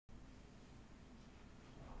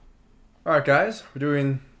Alright guys, we're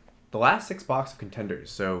doing the last 6 box of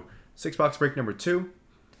contenders. So 6 box break number 2.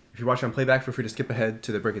 If you're watching on playback, feel free to skip ahead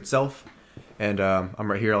to the break itself. And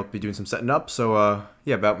I'm right here, I'll be doing some setting up. So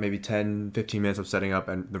yeah, about maybe 10-15 minutes of setting up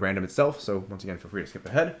and the random itself. So once again, feel free to skip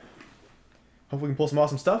ahead. Hopefully we can pull some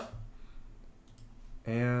awesome stuff.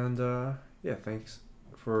 And yeah, thanks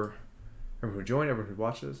for everyone who joined, everyone who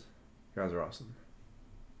watches. You guys are awesome.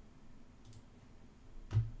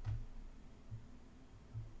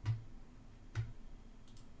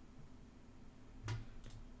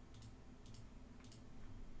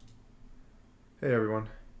 Hey everyone,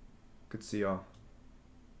 good to see y'all.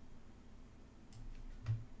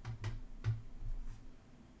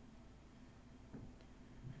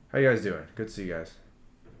 How you guys doing? Good to see you guys.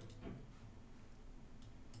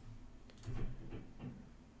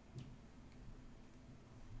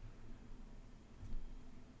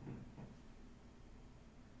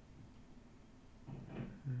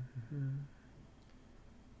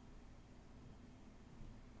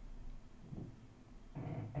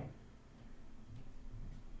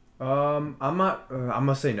 I'm not. I'm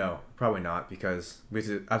gonna say no. Probably not, because we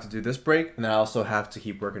have to do this break, and then I also have to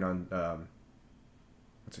keep working on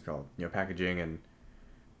what's it called? You know, packaging and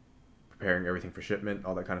preparing everything for shipment,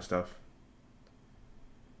 all that kind of stuff.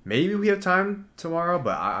 Maybe we have time tomorrow,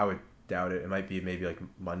 but I would doubt it. It might be maybe like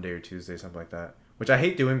Monday or Tuesday, something like that. Which I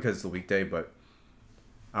hate doing because it's the weekday, but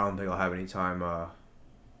I don't think I'll have any time other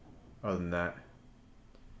than that.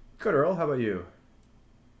 Good, Earl. How about you?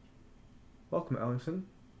 Welcome, Ellingson.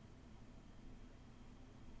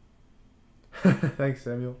 Thanks,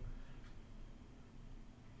 Samuel.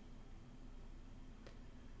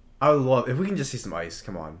 I would love if we can just see some ice.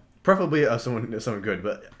 Come on, preferably someone good.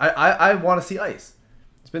 But I want to see ice.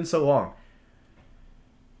 It's been so long.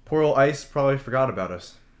 Poor old ice probably forgot about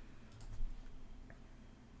us.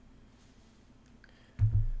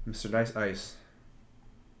 Mr. Nice Ice.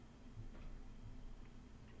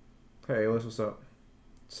 Hey, Alice, what's up?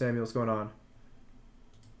 Samuel, what's going on?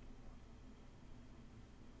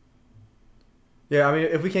 Yeah, I mean,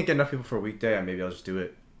 if we can't get enough people for a weekday, maybe I'll just do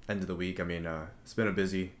it end of the week. I mean, it's been a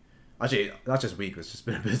busy, actually, not just week, it's just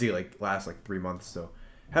been a busy, last 3 months, so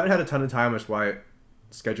haven't had a ton of time, which is why,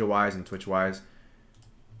 schedule-wise and Twitch-wise,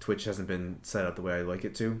 Twitch hasn't been set up the way I like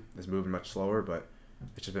it to. It's moving much slower, but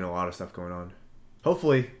it's just been a lot of stuff going on.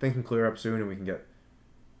 Hopefully, things can clear up soon and we can get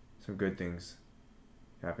some good things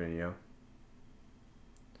happening, you know?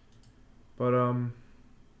 But,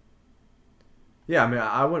 yeah, I mean,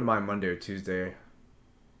 I wouldn't mind Monday or Tuesday.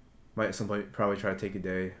 Might at some point probably try to take a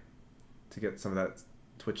day to get some of that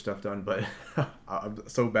Twitch stuff done, but I'm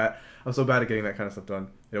so bad. I'm so bad at getting that kind of stuff done.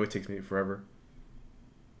 It always takes me forever.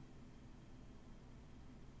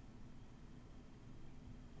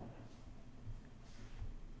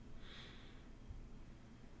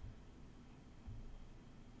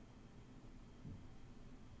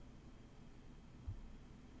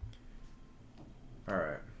 All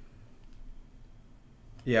right.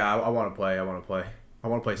 Yeah, I want to play. I want to play. I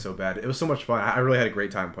want to play so bad. It was so much fun. I really had a great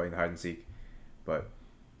time playing the hide and seek, but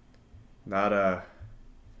not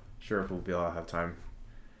sure if we'll be able to have time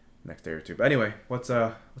next day or two. But anyway, let's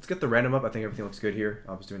get the random up. I think everything looks good here.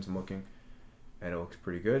 I was doing some looking, and it looks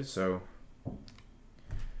pretty good. So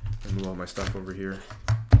I'll move all my stuff over here,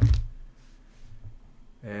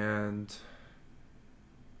 and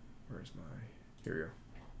where's my? Here we go.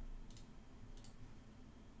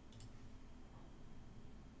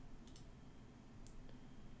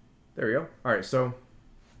 There we go. All right, so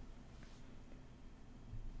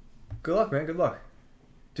good luck, man. Good luck,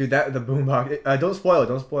 dude. The boombox. Don't spoil it.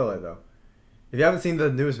 Don't spoil it though. If you haven't seen the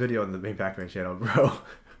newest video on the main Pac-Man channel, bro.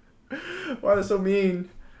 Why they're so mean?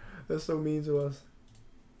 They're so mean to us.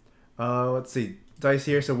 Let's see. Dice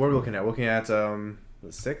here. So what are we looking at? We're looking at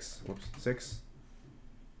 6. Whoops, 6.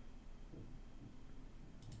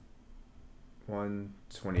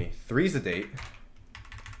 123 is the date.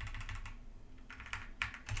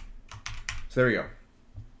 So there we go.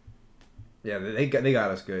 Yeah, they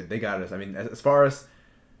got us good. They got us. I mean, as far as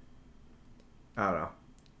I don't know,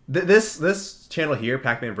 this channel here,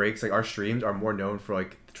 Pac-Man Breaks, our streams are more known for the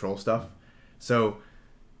troll stuff. So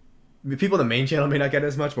people in the main channel may not get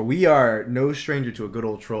as much, but we are no stranger to a good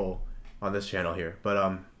old troll on this channel here.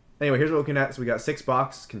 But anyway, here's what we're looking at. So we got 6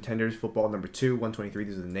 box contenders football number 2, 123.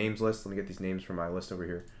 These are the names list. Let me get these names from my list over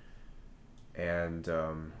here, and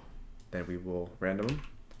then we will random them.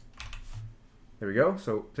 There we go.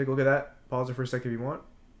 So take a look at that. Pause it for a second if you want.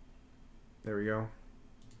 There we go.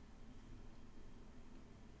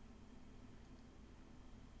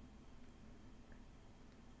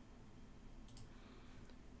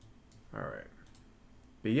 All right.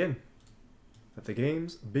 Begin. Let the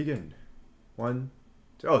games begin. 1,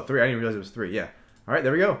 2, oh, 3. I didn't realize it was 3. Yeah. All right,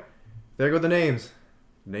 there we go. There go the names.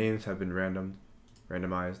 Names have been randomized,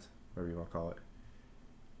 whatever you want to call it.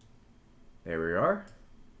 There we are.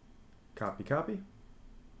 Copy, copy.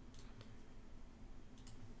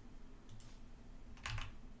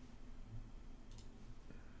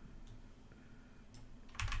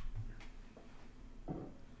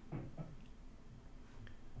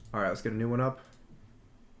 All right, let's get a new one up.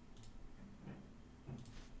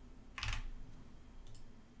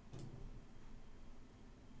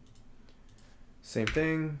 Same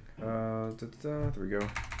thing. There we go.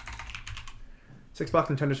 6-box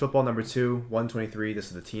Contenders football number 2, 123. This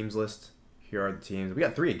is the teams list. Here are the teams. We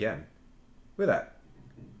got 3 again. Look at that.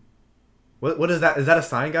 What is that? Is that a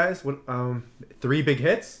sign, guys? What 3 big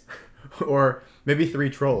hits, or maybe 3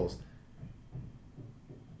 trolls?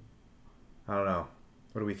 I don't know.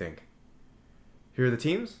 What do we think? Here are the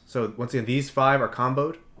teams. So once again, these 5 are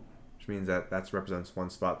comboed, which means that represents 1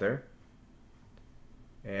 spot there.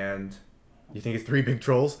 And you think it's 3 big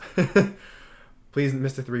trolls? Please,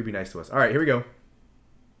 Mr. 3, be nice to us. All right, here we go.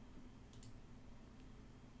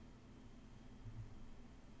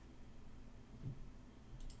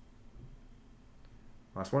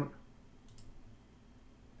 Last one.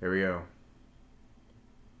 There we go.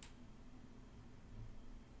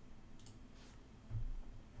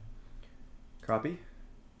 Copy.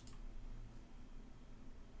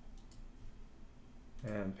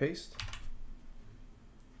 And paste.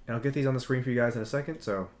 And I'll get these on the screen for you guys in a second,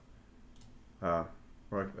 so or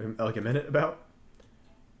like a minute about.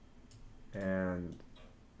 And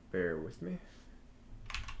bear with me.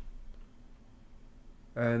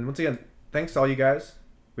 And once again, thanks to all you guys.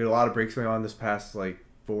 We had a lot of breaks going on this past like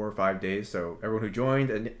 4 or 5 days, so everyone who joined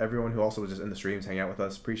and everyone who also was just in the streams hanging out with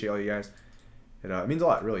us, appreciate all you guys. It means a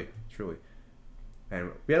lot, really, truly. And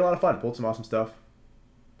we had a lot of fun, pulled some awesome stuff.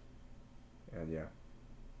 And yeah.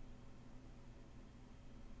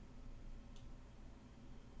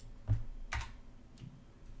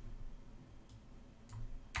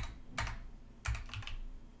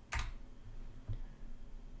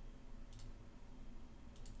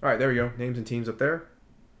 All right, there we go. Names and teams up there.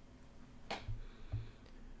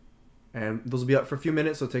 And those will be up for a few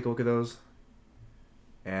minutes, so take a look at those.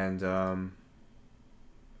 And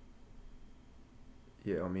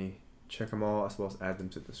yeah, let me check them all as well as add them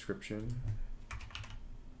to the description.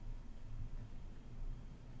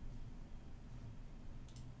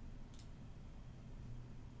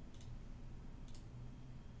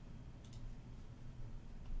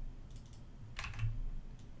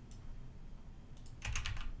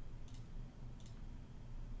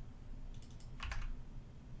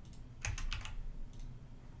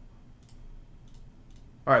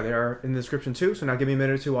 All right, they are in the description too. So now give me a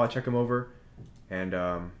minute or two while I check them over, and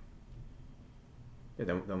yeah,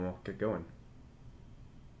 then we'll get going.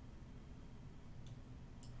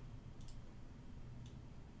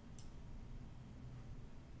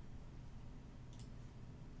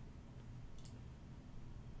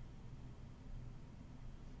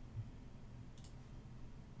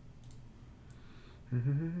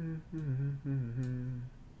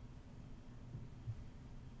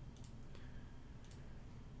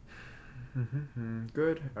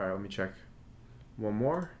 Good. All right, let me check one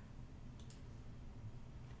more.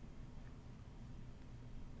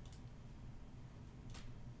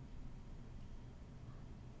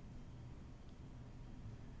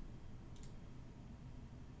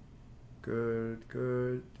 Good,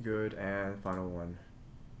 good, good, and final one.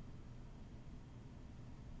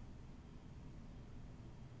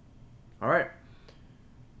 All right.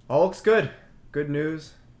 All looks good. Good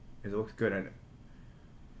news is it looks good. And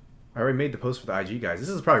I already made the post for the IG guys. This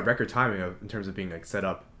is probably record timing in terms of being like set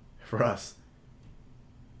up for us.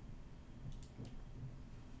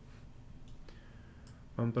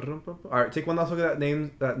 All right, take one last look at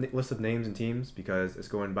that list of names and teams because it's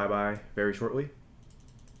going bye-bye very shortly.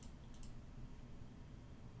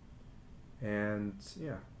 And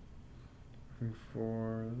yeah, looking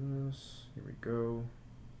for this. Here we go.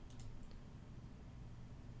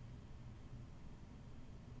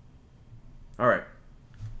 All right.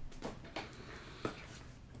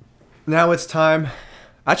 Now it's time.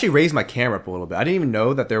 I actually raised my camera up a little bit. I didn't even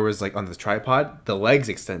know that there was like on the tripod the legs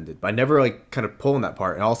extended, but I never like kind of pulling that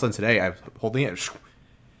part. And all of a sudden today I'm holding it. So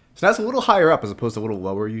that's a little higher up as opposed to a little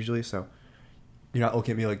lower usually. So you're not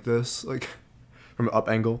looking at me like this, like from an up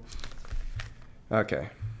angle. Okay.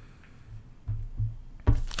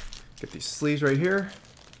 Get these sleeves right here.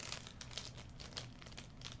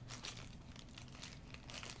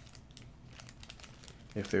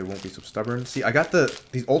 If they won't be so stubborn. See, I got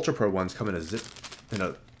these Ultra Pro ones come in a zip, in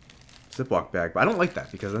a Ziploc bag, but I don't like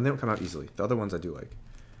that because then they don't come out easily. The other ones I do like.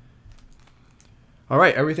 All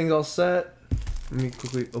right, everything's all set. Let me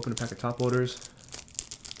quickly open a pack of top loaders.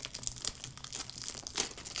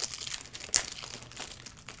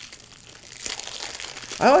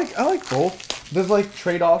 I like both. There's like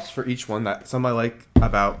trade-offs for each one. That some I like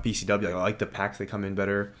about BCW. Like, I like the packs, they come in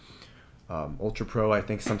better. Ultra Pro, I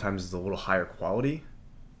think sometimes is a little higher quality.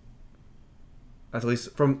 At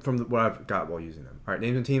least from what I've got while using them. All right,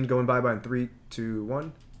 names and teams going bye-bye in 3, 2,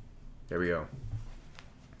 1. There we go.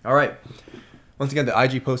 All right. Once again, the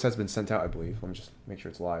IG post has been sent out, I believe. Let me just make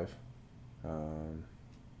sure it's live.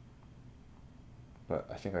 But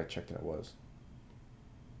I think I checked and it was.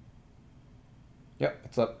 Yep,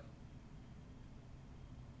 it's up.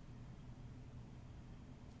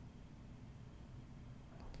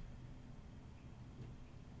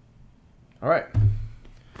 All right.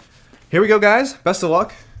 Here we go, guys. Best of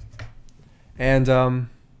luck. And,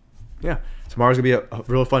 yeah, tomorrow's going to be a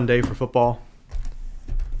real fun day for football.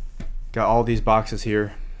 Got all these boxes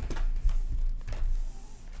here.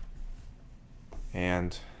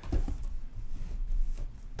 And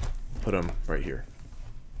put them right here.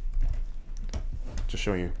 Just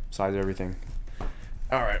showing you size of everything.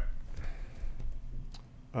 All right.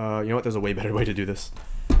 You know what? There's a way better way to do this.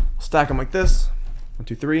 Stack them like this. 1,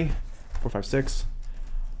 2, 3, 4, 5, 6.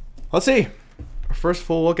 Let's see. Our first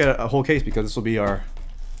full look at a whole case because this will be our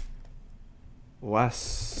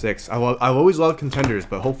last 6. I've always loved contenders,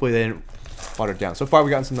 but hopefully they didn't water it down. So far,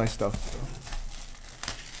 we've gotten some nice stuff.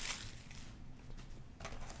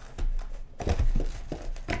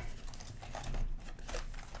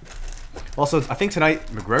 Also, I think tonight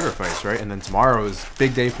McGregor fights, right? And then tomorrow is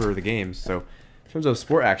big day for the games. So in terms of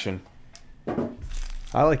sport action,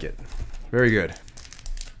 I like it. Very good.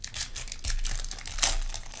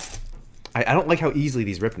 I don't like how easily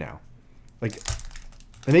these rip now. Like,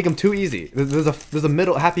 they make them too easy. There's a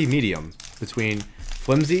middle, happy medium between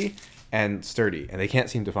flimsy and sturdy, and they can't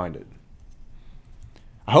seem to find it.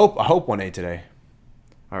 I hope 1A today.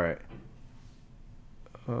 All right.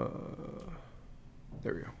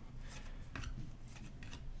 There we go.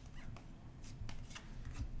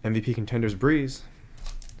 MVP Contenders Breeze.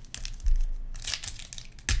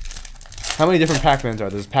 How many different Pac-Mans are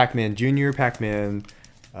there? There's Pac-Man Jr., Pac-Man,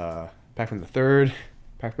 Pac-Man the Third,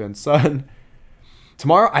 Pac-Man Son.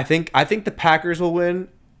 Tomorrow, I think the Packers will win,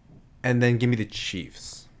 and then give me the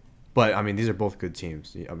Chiefs. But I mean, these are both good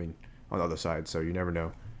teams. I mean, on the other side, so you never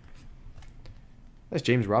know. That's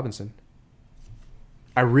James Robinson.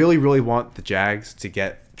 I really, really want the Jags to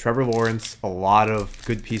get Trevor Lawrence a lot of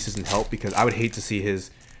good pieces and help because I would hate to see his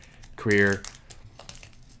career,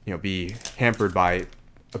 be hampered by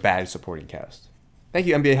a bad supporting cast. Thank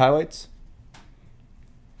you, NBA Highlights.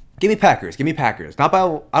 Give me Packers. Give me Packers. Not by,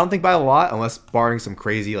 I don't think by a lot, unless barring some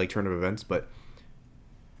crazy like turn of events, but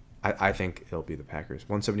I think it'll be the Packers.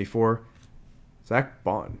 174, Zack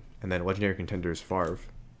Bond, and then Legendary Contenders Favre.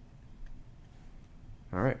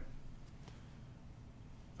 All right.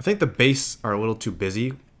 I think the base are a little too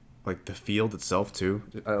busy, like the field itself too.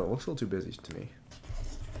 It looks a little too busy to me.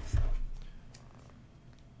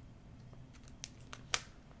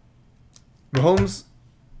 Mahomes,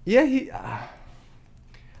 yeah,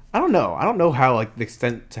 I don't know. I don't know how, like, the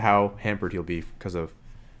extent to how hampered he'll be because of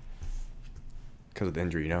the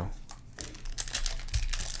injury,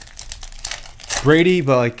 Brady,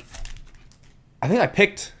 but like, I think I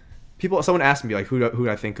picked someone asked me like who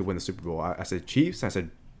I think could win the Super Bowl. I said Chiefs and I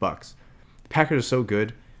said Bucks. The Packers are so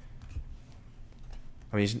good.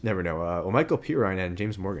 I mean, you just never know. Well, Michael Pirine and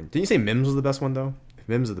James Morgan. Didn't you say Mims was the best one though? If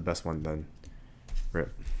Mims is the best one, then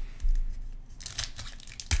rip.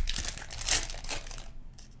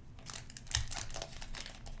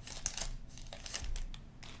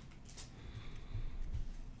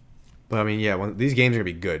 But I mean, yeah, these games are gonna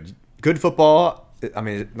be good. Good football. I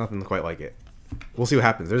mean, nothing quite like it. We'll see what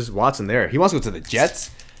happens. There's Watson there. He wants to go to the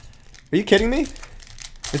Jets. Are you kidding me?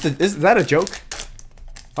 Is that a joke?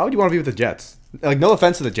 Why would you want to be with the Jets? Like, no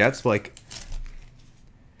offense to the Jets, but like,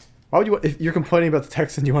 why would you? If you're complaining about the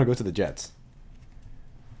Texans, you want to go to the Jets?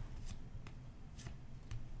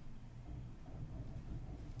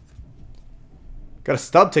 Got a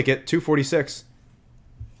stub ticket, 246.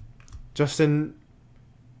 Justin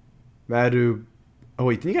Madu. Oh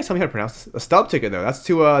wait, didn't you guys tell me how to pronounce this? A stub ticket though? That's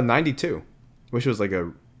to 92. Wish it was like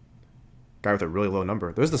a guy with a really low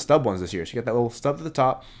number. There's the stub ones this year. So you got that little stub at the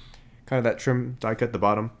top, kind of that trim die cut at the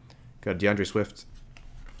bottom. Got DeAndre Swift,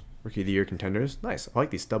 Rookie of the Year contenders. Nice. I like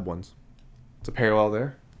these stub ones. It's a parallel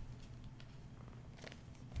there.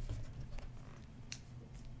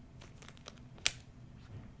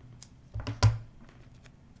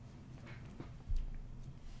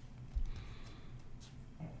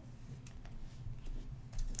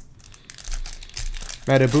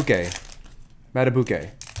 Matabuke. Matabuke.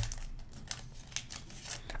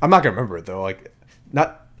 I'm not gonna remember it though. Like,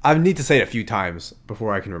 not. I need to say it a few times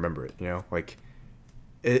before I can remember it. You know, like,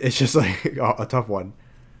 it's just like a tough one.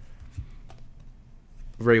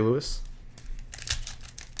 Ray Lewis.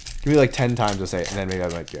 Give me like 10 times to say it, and then maybe I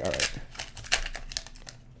might get all right.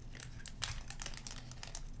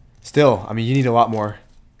 Still, I mean, you need a lot more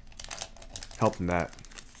help than that.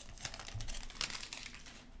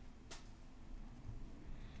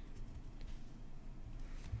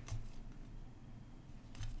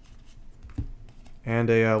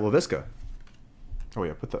 And a LaVisca. Oh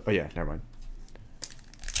yeah, oh yeah, never mind.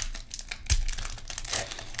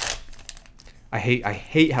 I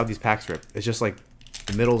hate how these packs rip. It's just like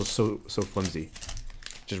the middle is so flimsy.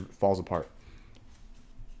 It just falls apart.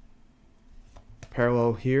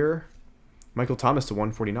 Parallel here. Michael Thomas to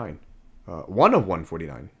 149. 1 of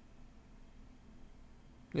 149.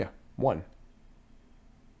 Yeah, 1.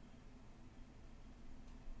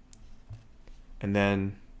 And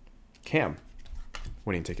then Cam.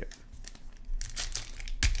 Winning ticket.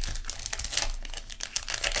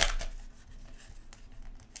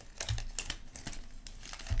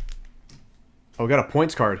 Oh, we got a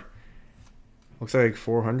points card. Looks like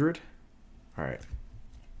 400. All right.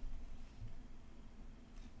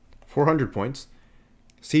 400 points.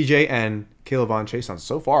 CJ and Caleb Chason.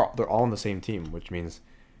 So far, they're all on the same team, which means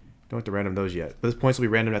don't have to random those yet. But those points will be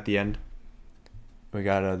random at the end. We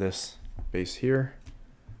got this base here.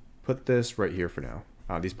 Put this right here for now.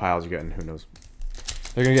 These piles are getting, who knows.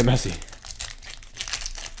 They're going to get messy.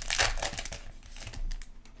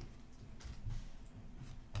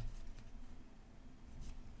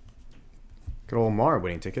 Good old Omar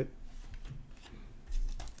winning ticket.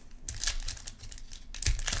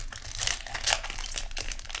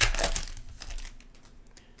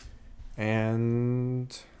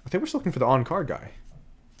 And I think we're still looking for the on-card guy.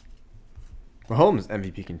 Mahomes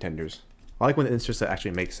MVP contenders. I like when the inserts that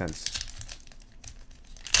actually make sense.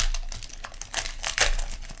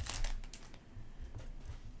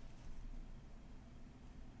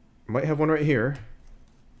 Might have one right here.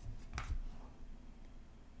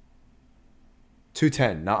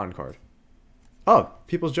 210, not on card. Oh,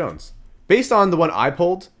 Peoples Jones. Based on the one I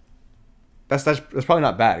pulled, that's probably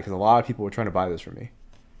not bad because a lot of people were trying to buy this from me.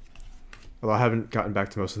 Although I haven't gotten back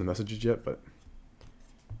to most of the messages yet, but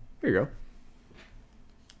here you go.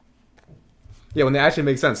 Yeah, when they actually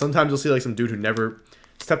make sense. Sometimes you'll see like some dude who never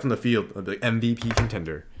stepped on the field, like MVP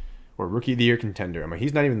contender or Rookie of the Year contender. I mean,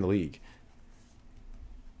 he's not even in the league.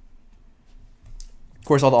 Of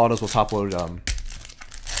course, all the autos will top load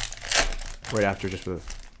right after, just for the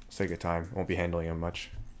sake of time. Won't be handling them much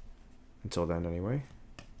until then, anyway.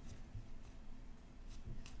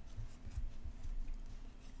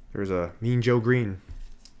 There's a Mean Joe Green.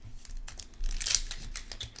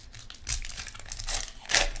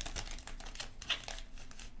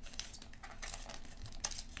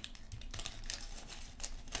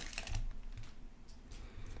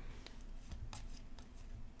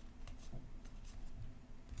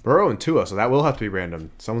 Burrow and Tua, so that will have to be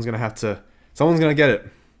random. Someone's gonna get it.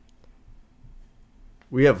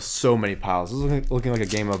 We have so many piles. This is looking like a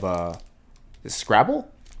game of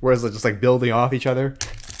Scrabble, whereas it's just like building off each other.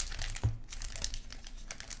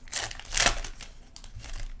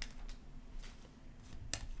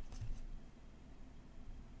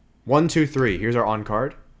 One, two, three. Here's our on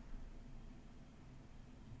card.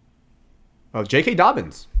 Oh, J.K.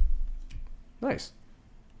 Dobbins. Nice.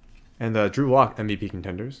 And Drew Lock MVP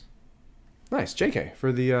contenders. Nice. J.K.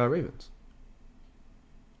 for the Ravens.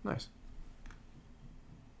 Nice.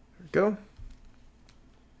 There we go.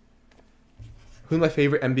 Who's my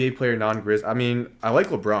favorite NBA player non-Grizz? I mean, I like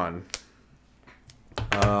LeBron.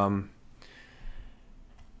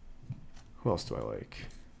 Who else do I like?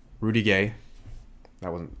 Rudy Gay.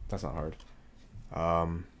 That's not hard.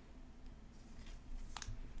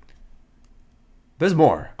 There's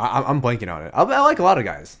more. I'm blanking on it. I like a lot of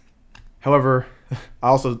guys. However, I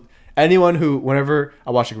also, anyone who, whenever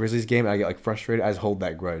I watch a Grizzlies game and I get like frustrated, I just hold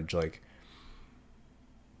that grudge. Like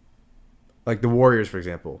the Warriors, for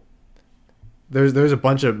example. There's a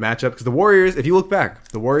bunch of matchups because the Warriors, if you look back,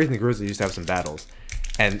 the Warriors and the Grizzlies used to have some battles,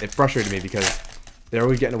 and it frustrated me because they're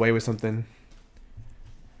always getting away with something.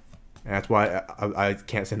 And that's why I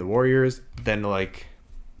can't stand the Warriors. Then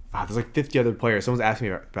there's like 50 other players. Someone's asking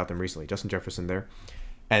me about them recently. Justin Jefferson there,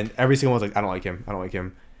 and every single one's like, I don't like him. I don't like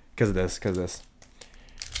him because of this. Because of this.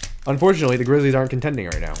 Unfortunately, the Grizzlies aren't contending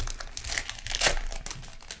right now.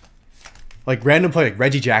 Like random play like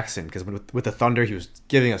Reggie Jackson, because with the Thunder he was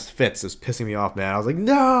giving us fits. It was pissing me off, man. I was like,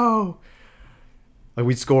 no. Like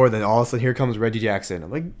we'd score, then all of a sudden here comes Reggie Jackson.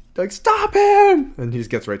 I'm like stop him, and he just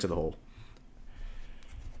gets right to the hole.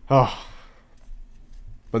 Oh,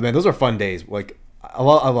 but man, those are fun days. Like I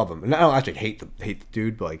love him, and I don't actually hate the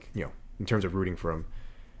dude, but like in terms of rooting for him,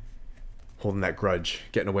 holding that grudge,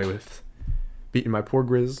 getting away with beating my poor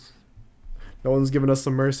Grizz. No one's giving us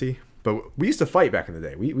some mercy. But we used to fight back in the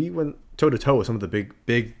day. We went toe to toe with some of the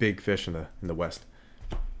big fish in the West.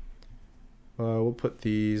 We'll put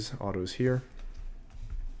these autos here.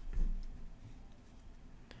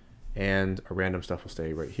 And our random stuff will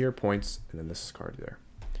stay right here, points, and then this card there.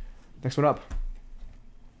 Next one up.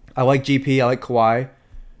 I like GP, I like Kawhi.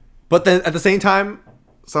 But then at the same time,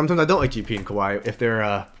 sometimes I don't like GP and Kawhi if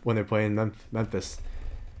they're when they're playing Memphis.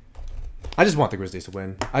 I just want the Grizzlies to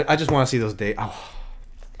win. I just want to see those days. Oh.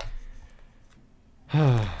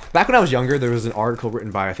 Back when I was younger, there was an article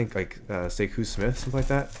written by I think like Sekou Smith, something like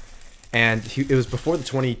that, and it was before the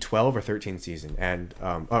 2012 or 13 season, and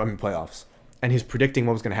playoffs, and he was predicting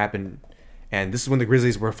what was going to happen, and this is when the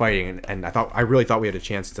Grizzlies were fighting, and I really thought we had a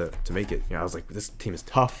chance to make it. I was like, this team is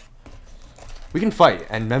tough, we can fight,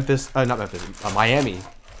 and Miami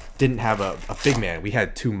didn't have a big man. We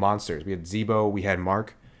had two monsters. We had Zebo, we had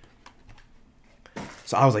Mark.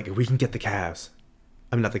 So I was like, if we can get the Cavs,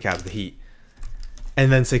 I mean not the Cavs, the Heat. And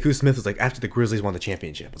then Sekou Smith was like, after the Grizzlies won the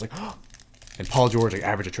championship, I was like, oh. And Paul George like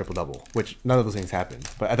averaged a triple-double, which none of those things happened.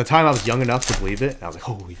 But at the time, I was young enough to believe it. And I was like,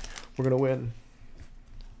 holy, we're going to win.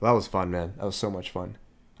 Well, that was fun, man. That was so much fun.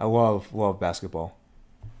 I love basketball.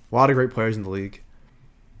 A lot of great players in the league.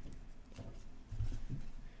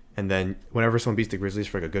 And then whenever someone beats the Grizzlies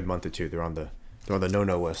for like a good month or two, they're on the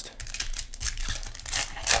no-no list.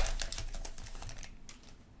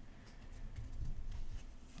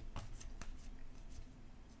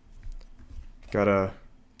 Got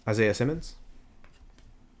Isaiah Simmons.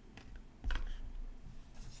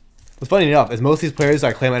 What's funny enough is most of these players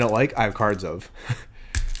I claim I don't like, I have cards of.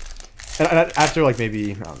 and after like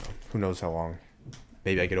maybe, I don't know, who knows how long,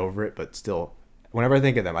 maybe I get over it, but still, whenever I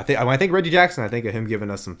think of them, when I think Reggie Jackson, I think of him giving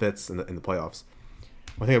us some fits in the playoffs.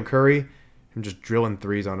 When I think of Curry, him just drilling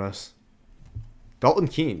threes on us. Dalton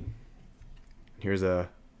Keene. Here's a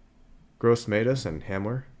Gross Matus and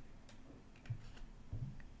Hamler.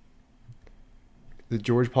 The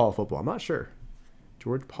George Paul of football. I'm not sure.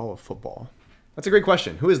 George Paul of football. That's a great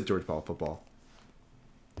question. Who is the George Paul of football?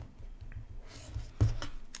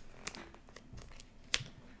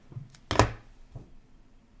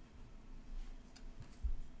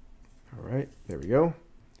 All right. There we go.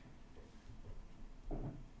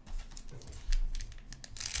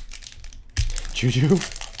 Juju.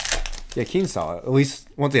 Yeah, Keen's solid. At least,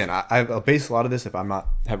 once again, I'll base a lot of this if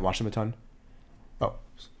haven't watched him a ton. Oh.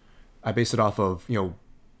 I base it off of,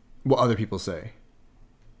 what other people say.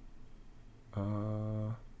 I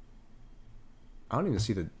don't even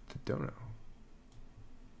see the dono.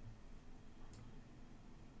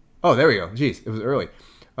 Oh, there we go. Jeez, it was early.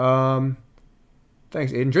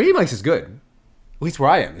 Thanks, Aiden. Jersey Mike's is good. At least where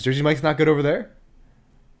I am. Is Jersey Mike's not good over there?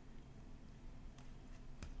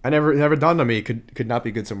 I never dawned on me it could not be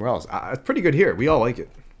good somewhere else. It's pretty good here. We all like it.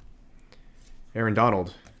 Aaron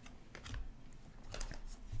Donald.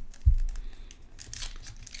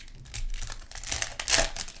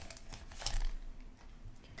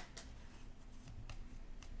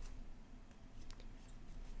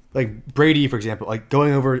 Like Brady, for example, like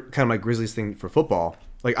going over kind of my Grizzlies thing for football.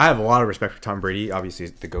 Like I have a lot of respect for Tom Brady. Obviously,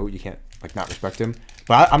 he's the GOAT. You can't like not respect him.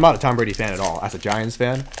 But I'm not a Tom Brady fan at all. As a Giants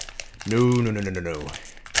fan, no.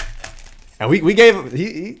 And we gave him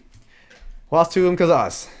he lost to him because of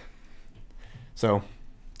us. So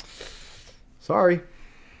sorry.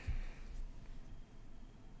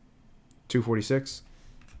 246.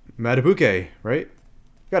 Matabuke, right?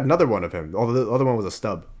 Got another one of him. Although the other one was a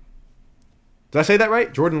stub. Did I say that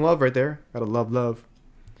right? Jordan Love right there. Gotta love.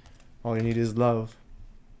 All you need is love.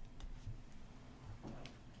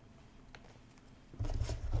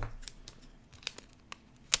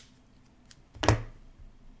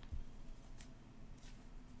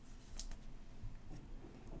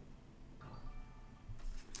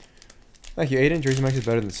 Thank you, Aiden. Jersey Mike's is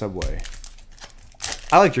better than Subway.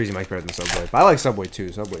 I like Jersey Mike's better than Subway, but I like Subway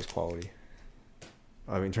too. Subway's quality.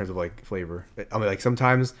 I mean, in terms of like flavor. I mean, like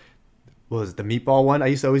sometimes. What was it, the meatball one I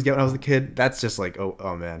used to always get when I was a kid? That's just like,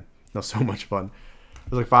 oh man. That was so much fun. It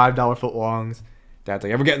was like $5 footlongs. Dad's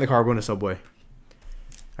like, ever get in the car going to Subway?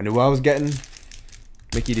 I knew what I was getting.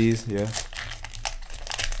 Mickey D's, yeah.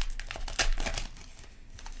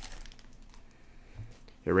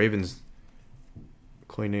 Yeah, Ravens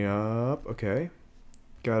cleaning up. Okay.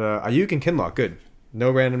 Got Ayuk and Kinlock. Good.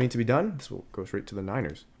 No random need to be done. This will go straight to the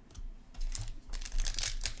Niners.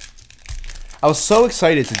 I was so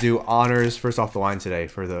excited to do honors first off the line today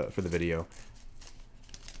for the video.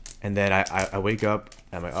 And then I wake up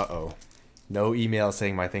and I'm like, uh-oh. No email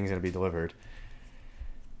saying my thing's going to be delivered.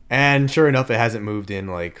 And sure enough, it hasn't moved in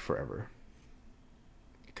like forever.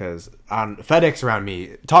 Because on FedEx around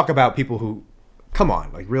me, talk about people who, come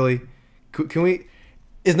on, like really? Can we,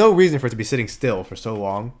 there's no reason for it to be sitting still for so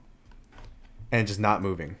long and just not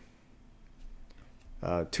moving.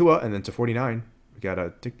 Tua, and then to 49, we got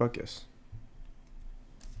a Dick Butkus.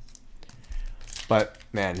 But,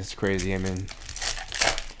 man, it's crazy. I mean,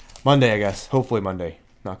 Monday, I guess. Hopefully Monday.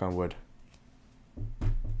 Knock on wood.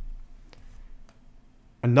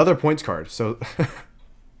 Another points card. So, at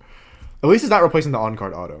least it's not replacing the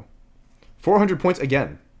on-card auto. 400 points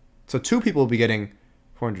again. So, 2 people will be getting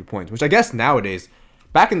 400 points. Which I guess nowadays,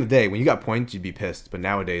 back in the day, when you got points, you'd be pissed. But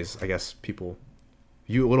nowadays, I guess people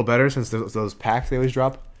view it a little better since those packs they always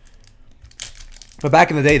drop. But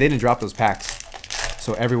back in the day, they didn't drop those packs.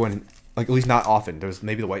 So, everyone, like, at least not often. There's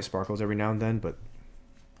maybe the white sparkles every now and then, but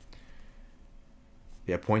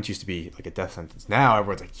yeah, points used to be like a death sentence. Now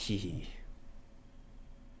everyone's like, hee hee.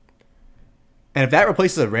 And if that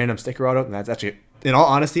replaces a random sticker auto, then that's actually, in all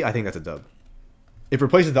honesty, I think that's a dub. If it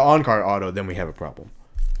replaces the on-card auto, then we have a problem.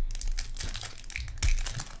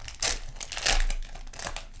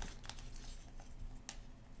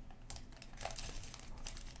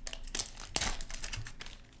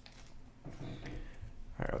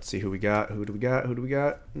 All right, let's see who we got. Who do we got? Who do we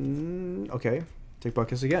got? Okay, take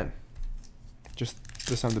Butkus again. Just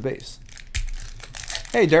this on the base.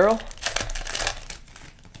 Hey, Daryl.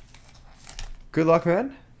 Good luck,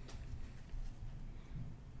 man.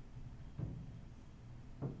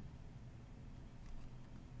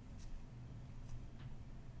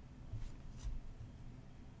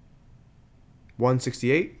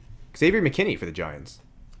 $168. Xavier McKinney for the Giants.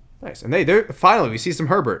 Nice. And they're finally we see some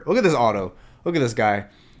Herbert. Look at this auto. Look at this guy.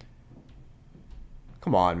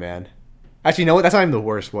 Come on, man. Actually, you know what? That's not even the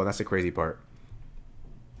worst one. That's the crazy part.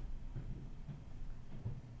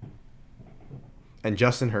 And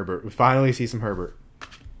Justin Herbert. We finally see some Herbert.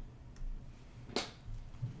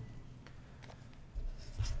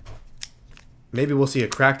 Maybe we'll see a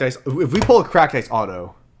cracked ice. If we pull a cracked ice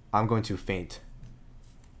auto, I'm going to faint.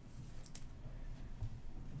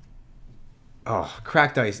 Oh,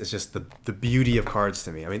 cracked ice is just the beauty of cards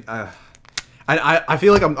to me. I mean, I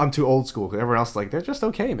feel like I'm too old school because everyone else is like, they're just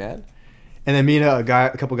okay, man. And then me and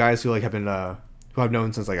a couple guys who like have been who I've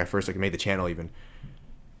known since like I first like made the channel even.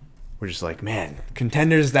 We're just like, man,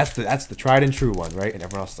 Contenders, that's the tried and true one, right? And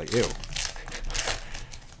everyone else is like, ew.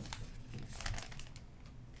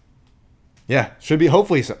 Yeah, should be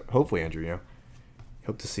hopefully Andrew, you know.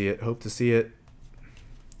 Hope to see it. Hope to see it.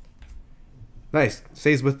 Nice.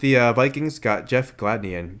 Stays with the Vikings. Got Jeff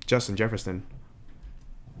Gladney and Justin Jefferson.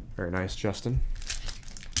 Very nice, Justin.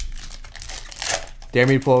 Dare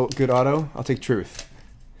me to pull a good auto? I'll take Truth.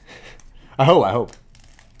 I hope.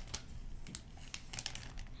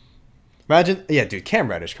 Imagine, yeah, dude, Cam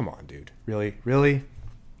Reddish, come on, dude. Really?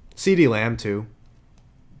 CD Lamb, too.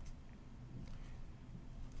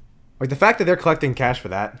 Like, the fact that they're collecting cash for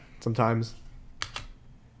that, sometimes.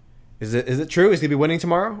 Is it true? Is he going to be winning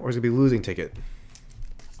tomorrow? Or is he going to be losing ticket?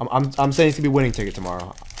 I'm saying he's going to be winning ticket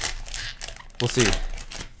tomorrow. We'll see.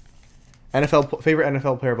 Favorite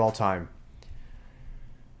NFL player of all time.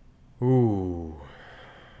 Ooh.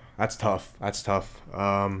 That's tough.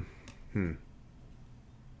 Hold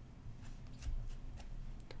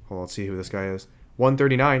on, let's see who this guy is.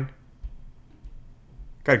 139.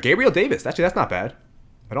 Got Gabriel Davis. Actually, that's not bad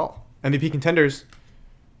at all. MVP Contenders.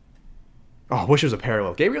 Oh, I wish it was a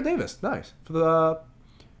parallel. Gabriel Davis. Nice. For the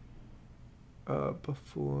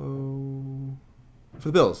Buffalo. For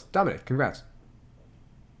the Bills. Dominic, congrats.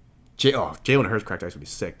 Jalen Hurts cracked ice would be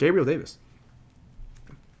sick. Gabriel Davis.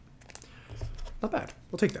 Not bad.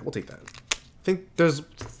 We'll take that. I think there's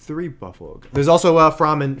 3 Buffalo. There's also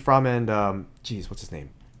From and geez, what's his name?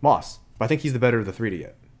 Moss. But I think he's the better of the 3 to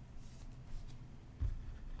get.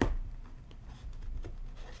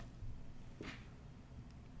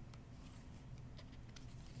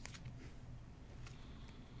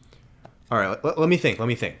 All right, let me think.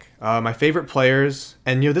 My favorite players,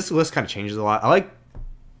 and this list kind of changes a lot.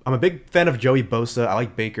 I'm a big fan of Joey Bosa. I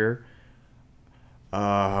like Baker. Who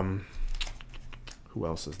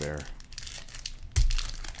else is there?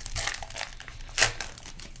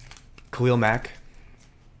 Khalil Mack.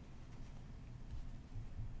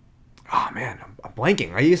 Oh, man, I'm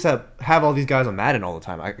blanking. I used to have all these guys on Madden all the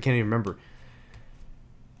time. I can't even remember.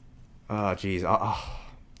 Oh, jeez.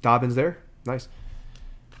 Dobbins there? Nice.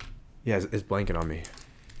 Yeah, it's blanking on me.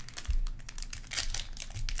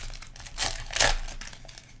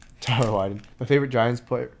 Tyler Wyden. My favorite Giants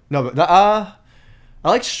player. No, but I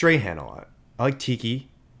like Strahan a lot. I like Tiki.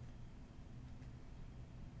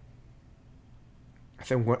 I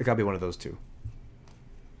think it gotta be one of those two.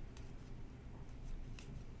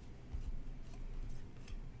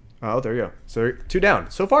 Oh, there you go. So 2 down.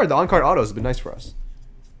 So far, the on-card autos have been nice for us.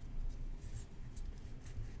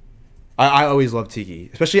 I always loved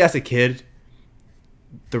Tiki, especially as a kid.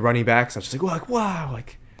 The running backs, I was just like, wow,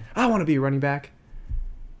 like I want to be a running back.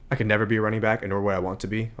 I could never be a running back, and nor would I want to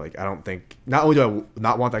be. Like, I don't think. Not only do I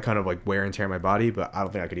not want that kind of like wear and tear in my body, but I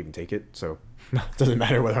don't think I could even take it. So it doesn't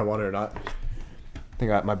matter whether I want it or not. I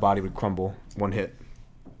think my body would crumble one hit.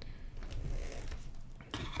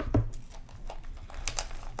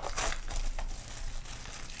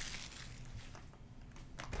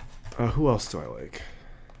 Who else do I like?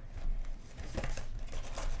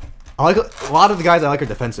 I like a lot of the guys I like are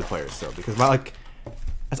defensive players, though, because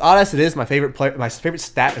as odd as it is, my favorite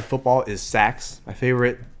stat in football is sacks. My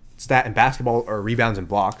favorite stat in basketball are rebounds and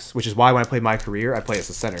blocks, which is why when I play my career, I play as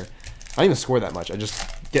a center. I don't even score that much. I just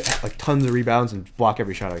get like tons of rebounds and block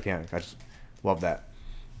every shot I can. I just love that.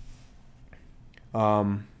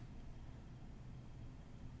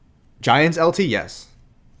 Giants LT, yes.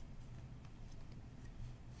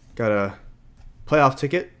 Got a playoff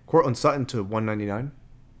ticket. Cortland Sutton to 199.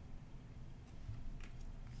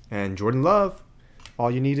 And Jordan Love.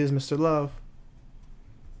 All you need is Mr. Love.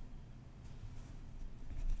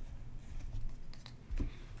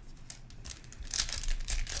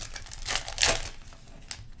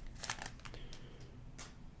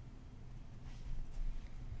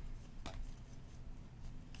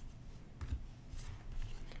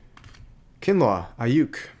 Kinlaw,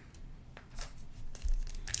 Ayuk.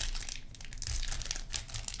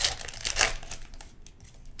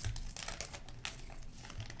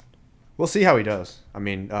 We'll see how he does. I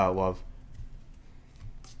mean, Love.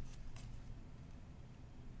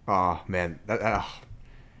 Oh, man. I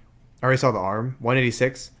already saw the arm.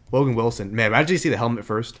 186. Logan Wilson. Man, imagine you see the helmet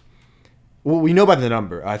first. Well, we know by the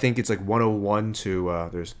number. I think it's like 101 to,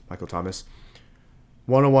 there's Michael Thomas.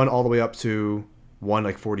 101 all the way up to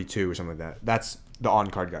 142 or something like that. That's the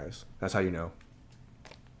on-card guys. That's how you know.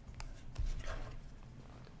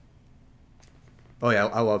 Oh, yeah,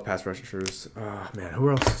 I love pass rushers. Oh, man,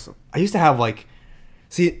 who else? I used to have, like...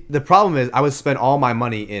 See, the problem is I would spend all my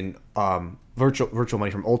money in virtual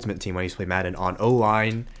money from Ultimate Team when I used to play Madden on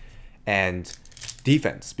O-line and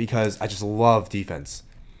defense because I just love defense.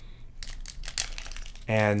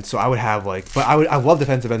 And so I would have, like... But I love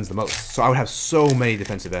defensive ends the most. So I would have so many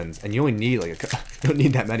defensive ends. And you only need, like... you don't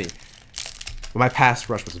need that many. But my pass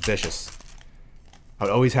rush was vicious. I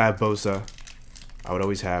would always have Bosa. I would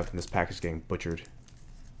always have, and this pack is getting butchered.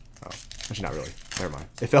 Oh, actually not really. Never mind.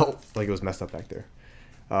 It felt like it was messed up back there.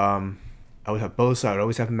 I would have Bosa. I would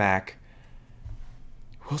always have Mac.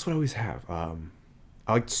 Who else would I always have? I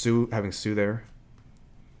liked Sue, having Sue there.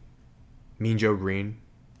 Mean Joe Green.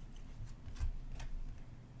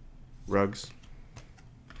 Ruggs.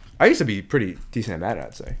 I used to be pretty decent at Madden,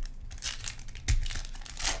 I'd say.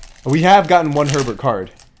 We have gotten one Herbert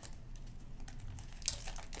card.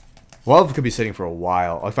 Love could be sitting for a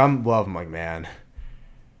while. If I'm Love, I'm like, man,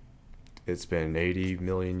 it's been 80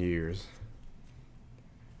 million years.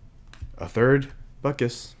 A third,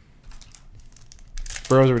 Buckus.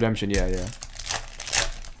 Burrow's a redemption, yeah.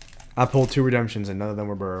 I pulled 2 redemptions and none of them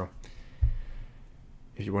were Burrow.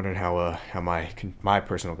 If you're wondering how my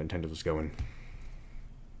personal contender was going.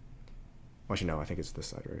 Actually, no, I think it's this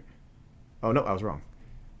side, right? Oh, no, I was wrong.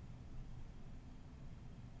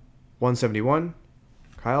 171.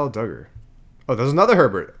 Kyle Duggar. Oh, there's another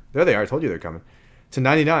Herbert. There they are. I told you they're coming. To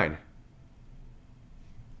 99.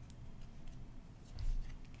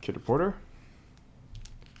 Kid Reporter.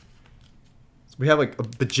 So we have like a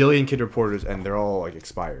bajillion Kid Reporters, and they're all like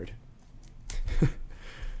expired.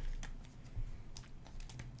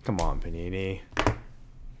 Come on, Panini. There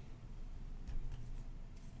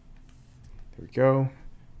we go.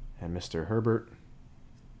 And Mr. Herbert.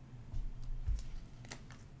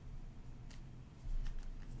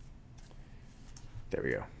 There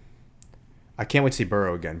we go. I can't wait to see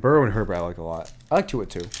Burrow again. Burrow and Herbert I like a lot. I like Tua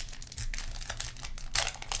too.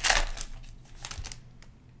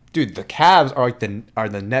 Dude, the Cavs are like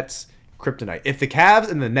the Nets' kryptonite. If the Cavs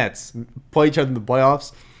and the Nets play each other in the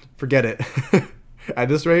playoffs, forget it. At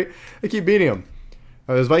this rate, they keep beating them.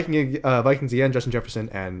 There's Vikings again, Justin Jefferson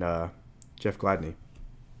and Jeff Gladney.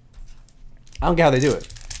 I don't get how they do it.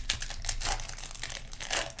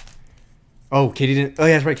 Oh, Katie didn't. Oh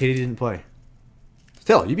yeah, that's right. Katie didn't play.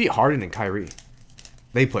 Still, you beat Harden and Kyrie.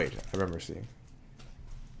 They played. I remember seeing.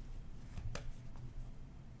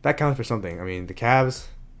 That counts for something. I mean, the Cavs,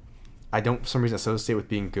 I don't for some reason associate with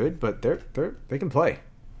being good, but they can play.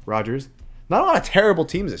 Rodgers. Not a lot of terrible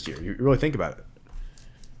teams this year. You really think about it.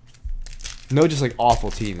 No, just like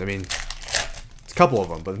awful teams. I mean, it's a couple of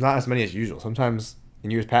them, but not as many as usual. Sometimes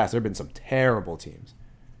in years past, there have been some terrible teams.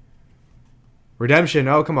 Redemption.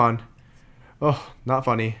 Oh, come on. Oh, not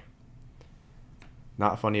funny.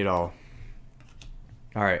 Not funny at all.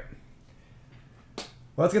 All right.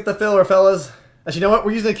 Let's get the filler, fellas. Actually, you know what?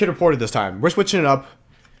 We're using a kid reporter this time. We're switching it up.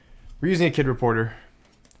 We're using a kid reporter.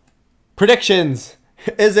 Predictions.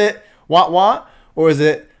 Is it wah or is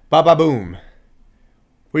it ba ba boom?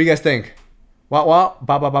 What do you guys think? Wah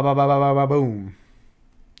ba ba ba ba ba ba ba boom.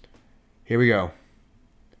 Here we go.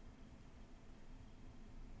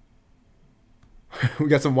 We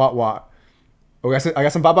got some wah. Oh, I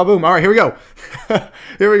got some ba ba boom. All right, here we go.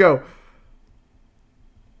 Here we go.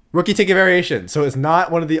 Rookie ticket variation. So it's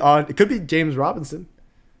not one of the odd. It could be James Robinson.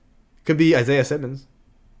 It could be Isaiah Simmons.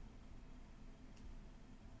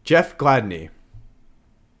 Jeff Gladney.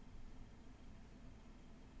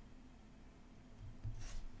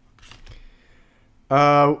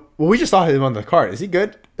 Well, we just saw him on the card. Is he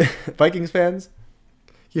good? Vikings fans?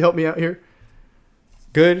 Can you help me out here?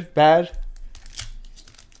 Good? Bad?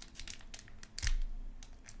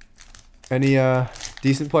 Any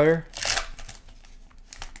decent player?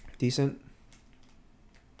 Decent?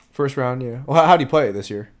 First round, yeah. Well, how'd he play this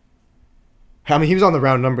year? I mean, he was on the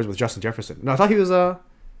round numbers with Justin Jefferson. No, I thought he was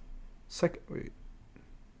second. Wait.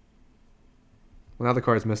 Well, now the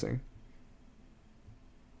card's missing.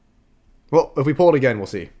 Well, if we pull it again, we'll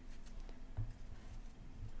see.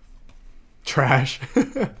 Trash.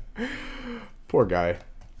 Poor guy.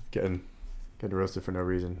 Getting roasted for no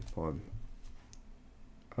reason. Hold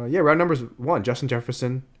on. Yeah, round numbers 1. Justin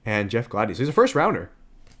Jefferson and Jeff Gladney. So he's a first rounder.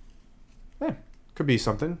 Could be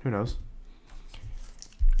something. Who knows?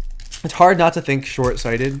 It's hard not to think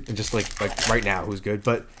short-sighted and just like right now who's good.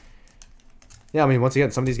 But, yeah, I mean, once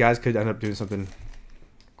again, some of these guys could end up doing something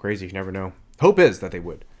crazy. You never know. Hope is that they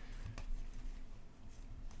would.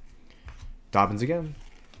 Dobbins again.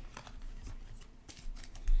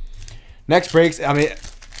 Next breaks. I mean,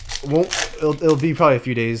 it'll be probably a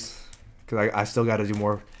few days because I still got to do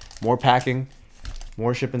more packing,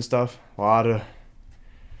 more shipping stuff. Lot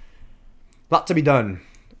to be done.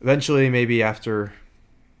 Eventually, maybe after,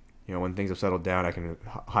 when things have settled down, I can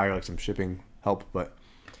hire like some shipping help. But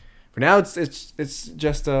for now, it's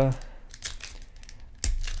just ship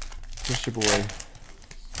away.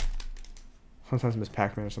 Sometimes miss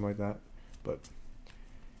Pac-Man or something like that. But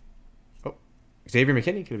Xavier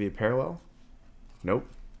McKinney, could it be a parallel? Nope.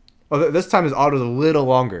 Oh, this time his auto's a little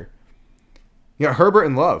longer. You got Herbert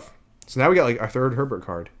and Love. So now we got like our third Herbert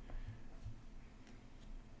card.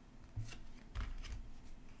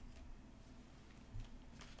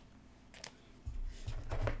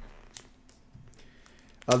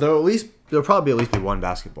 There'll probably at least be one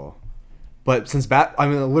basketball. But since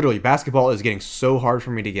literally basketball is getting so hard for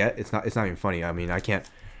me to get, it's not even funny. I mean,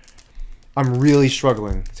 I'm really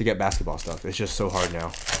struggling to get basketball stuff. It's just so hard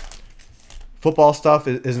now. Football stuff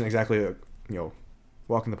isn't exactly a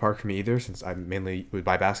walk in the park for me either, since I mainly would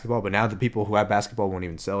buy basketball. But now the people who have basketball won't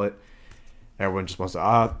even sell it. Everyone just wants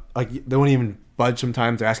to they won't even budge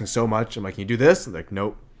sometimes. They're asking so much. I'm like, can you do this? I'm like,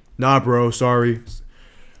 nope. Nah, bro, sorry.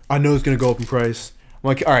 I know it's gonna go up in price. I'm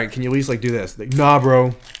like, all right, can you at least do this? Like, nah,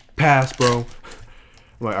 bro. Pass, bro.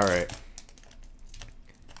 I'm like, all right.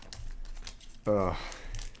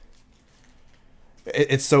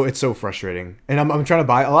 It's so frustrating, and I'm trying to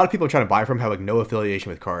buy. A lot of people are trying to buy from have no affiliation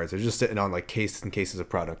with cards. They're just sitting on cases and cases of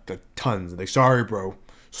product, tons. And they're sorry, bro,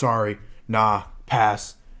 sorry, nah,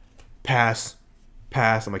 pass.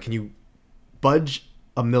 I'm like, can you budge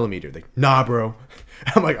a millimeter? Like, nah, bro.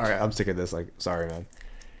 I'm like, all right, I'm sick of this. Like, sorry, man.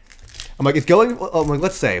 I'm like, it's going. I'm like,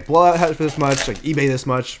 let's say blowout has for this much, eBay this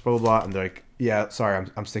much, blah blah blah. And they're like, yeah, sorry,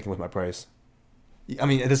 I'm sticking with my price. I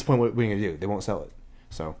mean, at this point, what are you gonna do? They won't sell it,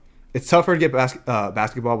 so. It's tougher to get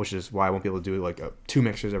basketball, which is why I won't be able to do 2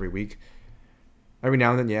 mixers every week. Every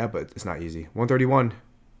now and then, yeah, but it's not easy. 131.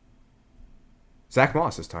 Zach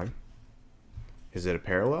Moss this time. Is it a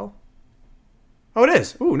parallel? Oh, it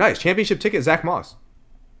is. Ooh, nice. Championship ticket, Zach Moss.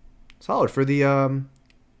 Solid for the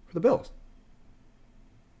Bills.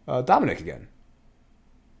 Dominic again.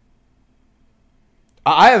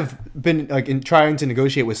 I have been trying to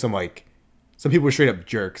negotiate with some people who are straight up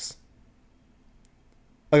jerks.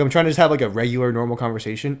 I'm trying to just have a regular, normal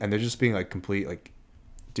conversation, and they're just being complete,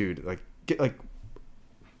 dude, are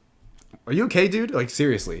you okay, dude?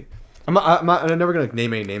 Seriously. I'm never gonna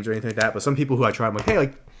name any names or anything like that, but some people who I try, I'm like,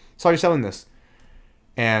 hey, saw you're selling this,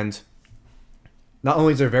 and not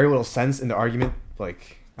only is there very little sense in the argument,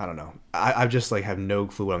 I I don't know. I just like have no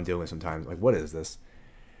clue what I'm doing sometimes. Like, what is this?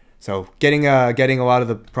 So getting a lot of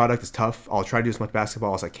the product is tough. I'll try to do as much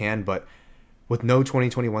basketball as I can, but with no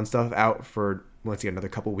 2021 stuff out for once again another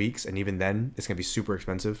couple weeks, and even then it's gonna be super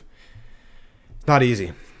expensive. It's not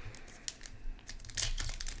easy.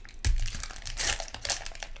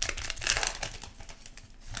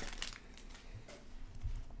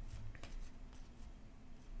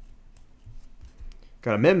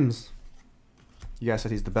 Got a Mims. You guys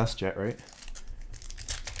said he's the best Jet, right?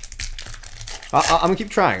 I'm gonna keep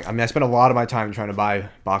trying. I mean, I spent a lot of my time trying to buy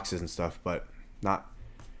boxes and stuff, but not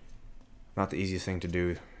the easiest thing to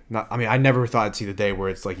do. I mean, I never thought I'd see the day where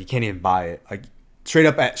it's like you can't even buy it. Like straight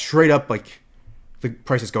up like the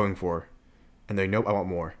price it's going for, and they're like, nope, I want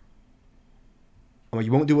more. I'm like,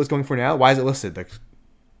 you won't do what's going for now? Why is it listed? Like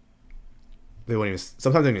they won't even.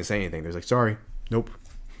 Sometimes they don't even say anything. They're like, sorry, nope.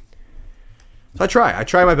 So I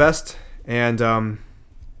try my best, and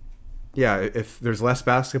yeah, if there's less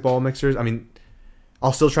basketball mixers, I mean,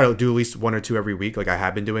 I'll still try to do at least 1 or 2 every week, like I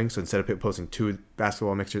have been doing. So instead of posting 2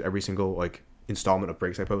 basketball mixers every single like installment of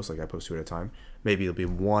breaks I post, like I post 2 at a time, maybe it'll be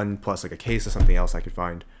 1 plus like a case of something else I could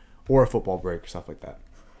find, or a football break or stuff like that.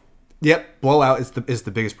 Yep, blowout is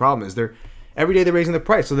the biggest problem. Is every day they're raising the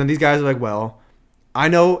price. So then these guys are like, well, I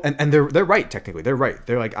know, and they're right technically. They're right.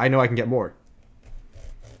 They're like, I know I can get more.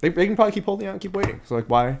 They can probably keep holding out and keep waiting. So like,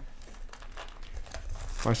 why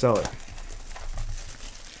sell it?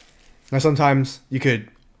 Now sometimes a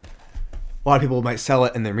lot of people might sell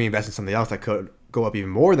it and then reinvest in something else that could go up even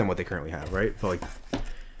more than what they currently have, right? But like,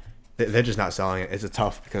 they're just not selling it. It's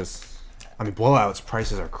tough because, I mean, blowouts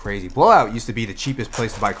prices are crazy. Blowout used to be the cheapest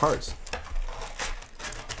place to buy cards.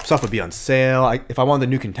 Stuff would be on sale. If I wanted the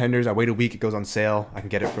new contenders, I wait a week, it goes on sale. I can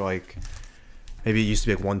get it for like, maybe it used to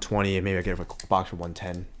be like 120, and maybe I get it for a box for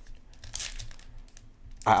 110.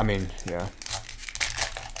 I mean, yeah.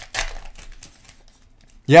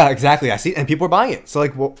 Yeah, exactly. I see, and people are buying it. So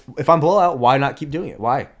like, well, if I'm blowout, why not keep doing it?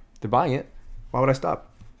 Why? They're buying it. Why would I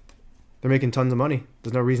stop? They're making tons of money.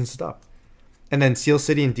 There's no reason to stop. And then Steel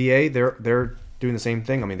City and DA, they're doing the same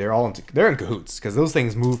thing. I mean, they're in cahoots because those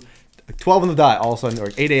things move. Like 12 on the dot, all of a sudden,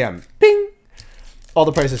 or 8 a.m. Ping! All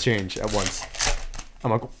the prices change at once.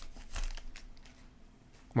 I'm like,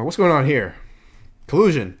 what's going on here?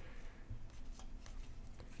 Collusion.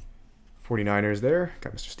 49ers there.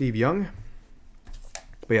 Got Mr. Steve Young.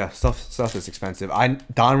 But yeah, stuff is expensive.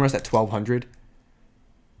 Donruss at 1,200.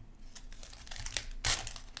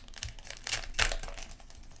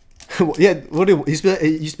 Yeah, it used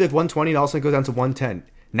to be like 120, and all of a sudden it goes down to 110.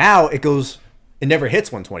 Now it never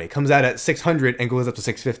hits 120. It comes out at 600 and goes up to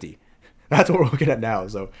 650. That's what we're looking at now.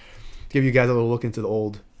 So, to give you guys a little look into the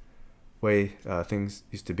old way things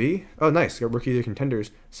used to be. Oh, nice. Got rookie of the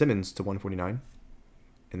contenders Simmons to 149,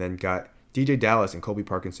 and then got DJ Dallas and Colby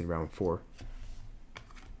Parkinson round 4.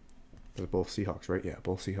 Those are both Seahawks, right? Yeah,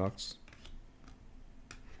 both Seahawks.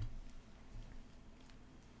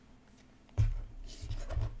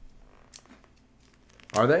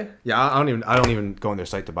 Are they? Yeah, I don't even go on their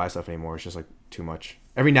site to buy stuff anymore. It's just like too much.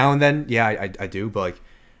 Every now and then, yeah, I do, but like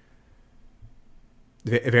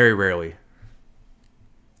very rarely.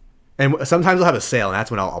 And sometimes they'll have a sale, and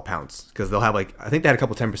that's when I'll pounce, because they'll have like, I think they had a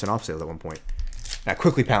couple 10% off sales at one point. And I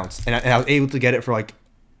quickly pounced, and I was able to get it for like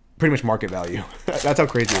pretty much market value. That's how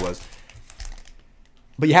crazy it was.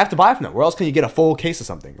 But you have to buy from them. Where else can you get a full case of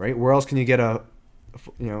something, right? Where else can you get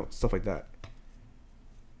stuff like that?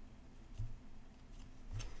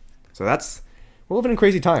 So we're living in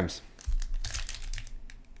crazy times.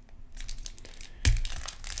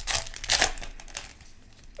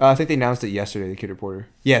 I think they announced it yesterday, the Kid Reporter.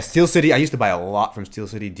 Yeah, Steel City. I used to buy a lot from Steel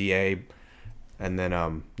City, DA, and then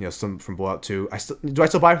some from Blowout too. Do I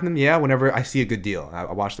still buy from them? Yeah, whenever I see a good deal.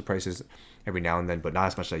 I watch the prices every now and then, but not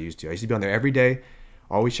as much as I used to. I used to be on there every day,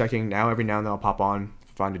 always checking. Now every now and then I'll pop on,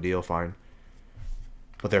 find a deal, fine.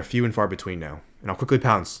 But they're few and far between now. And I'll quickly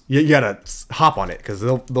pounce. You gotta hop on it, because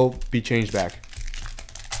they'll be changed back.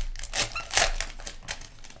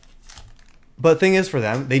 But the thing is, for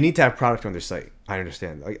them, they need to have product on their site. I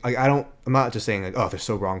understand. Like I'm not just saying like, oh, they're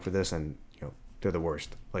so wrong for this, and they're the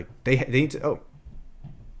worst. Like they need to. Oh,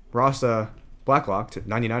 Ross Blacklock to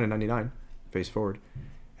 99 and 99 face forward,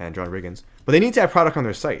 and John Riggins. But they need to have product on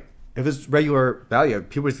their site. If it's regular value,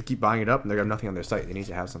 people just keep buying it up, and they have nothing on their site. They need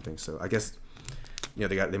to have something. So I guess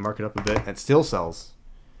they mark it up a bit, and it still sells.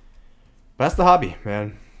 But that's the hobby,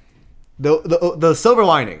 man. The silver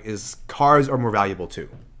lining is cards are more valuable too.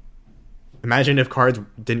 Imagine if cards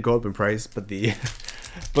didn't go up in price, but the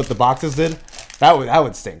boxes did. That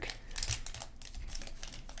would stink.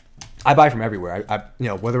 I buy from everywhere.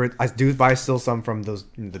 Whether I do buy still some from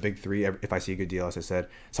the big three if I see a good deal, as I said.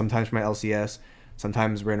 Sometimes from my LCS,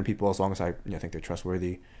 sometimes random people as long as I think they're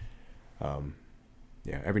trustworthy.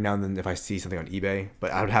 Every now and then if I see something on eBay,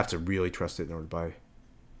 but I would have to really trust it in order to buy.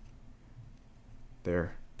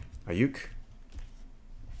 There, Ayuk.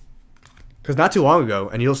 Because not too long ago,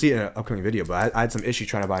 and you'll see it in an upcoming video, but I had some issue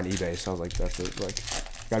trying to buy on eBay, so I was like, that's it. Like,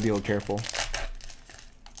 gotta be a little careful.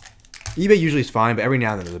 eBay usually is fine, but every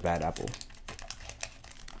now and then there's a bad apple.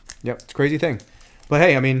 Yep, it's a crazy thing. But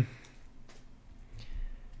hey, I mean,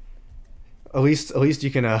 at least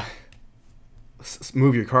you can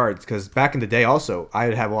move your cards. Because back in the day, also, I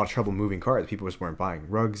would have a lot of trouble moving cards. People just weren't buying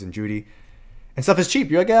rugs and Judy, and stuff is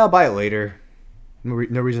cheap. You're like, yeah, I'll buy it later. No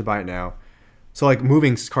reason to buy it now. So like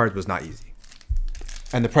moving cards was not easy,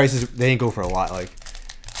 and the prices they didn't go for a lot. Like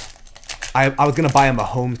I was gonna buy a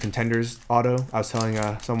Mahomes Contenders auto. I was telling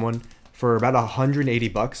someone for about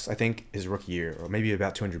 $180, I think, his rookie year, or maybe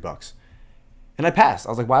about $200, and I passed. I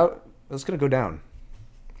was like, wow, it's gonna go down,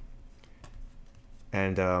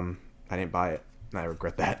 and I didn't buy it, and I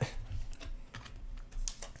regret that.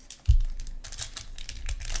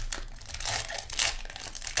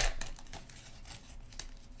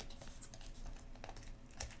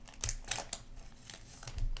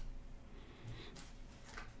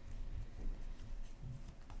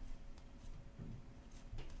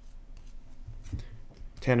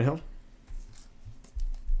 Tannehill.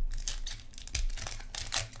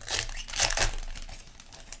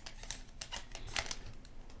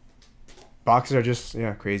 Boxes are just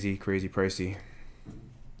crazy pricey.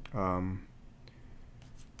 But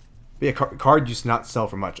yeah, card used to not sell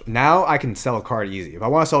for much. Now I can sell a card easy. If I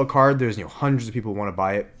want to sell a card, there's hundreds of people who want to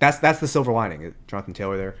buy it. That's the silver lining. Jonathan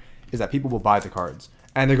Taylor there is that people will buy the cards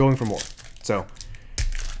and they're going for more. So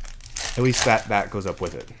at least that goes up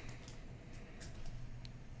with it.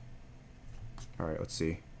 All right, let's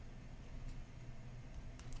see.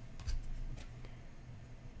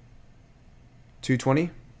 $220.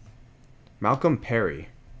 Malcolm Perry.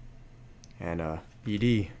 And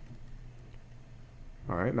ED.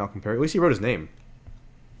 All right, Malcolm Perry. At least he wrote his name.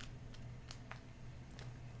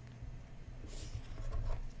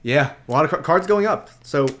 Yeah, a lot of cards going up.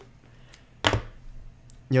 So,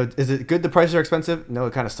 is it good the prices are expensive? No,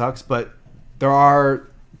 it kind of sucks, but there are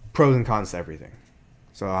pros and cons to everything.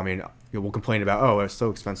 So, I mean, we'll complain about, oh, it's so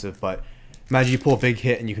expensive, but imagine you pull a big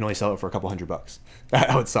hit and you can only sell it for a couple $100.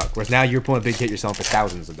 That would suck. Whereas now you're pulling a big hit, you're selling for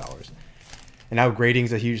thousands of dollars. And now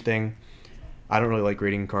grading's a huge thing. I don't really like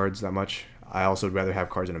grading cards that much. I also would rather have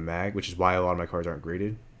cards in a mag, which is why a lot of my cards aren't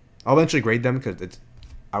graded. I'll eventually grade them because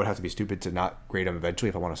I would have to be stupid to not grade them eventually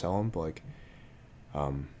if I want to sell them. But like,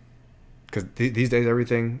 because these days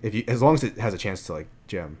everything, as long as it has a chance to like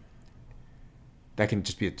gem, that can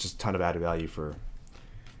just be a ton of added value for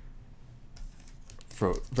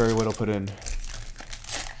very little put in.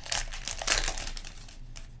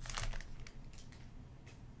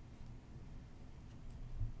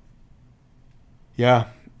 Yeah,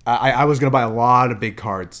 I was going to buy a lot of big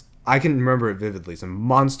cards. I can remember it vividly. Some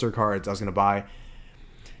monster cards I was going to buy.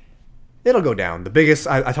 It'll go down. The biggest,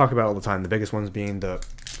 I talk about all the time, the biggest ones being the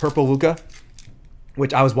Purple Luka,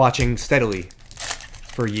 which I was watching steadily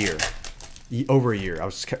for a year. Over a year. I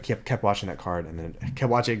was kept watching that card, and then I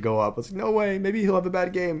kept watching it go up. I was like, no way, maybe he'll have a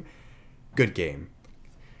bad game. Good game.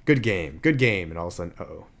 Good game. Good game. And all of a sudden,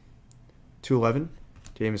 uh-oh. 211,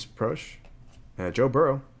 James Proche, Joe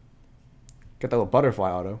Burrow. Got that little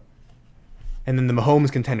butterfly auto. And then the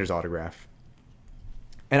Mahomes Contenders autograph.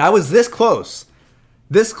 And I was this close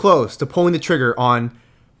to pulling the trigger on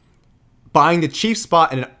buying the Chiefs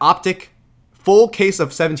spot in an optic, full case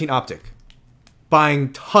of 17 optic.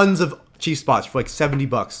 Buying tons of Chiefs spots for like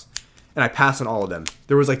 $70, and I passed on all of them.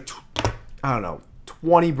 There was like, I don't know,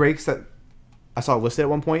 20 breaks that I saw listed at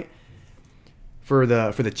one point for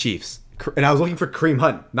the Chiefs, and I was looking for Kareem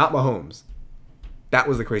Hunt, not Mahomes. That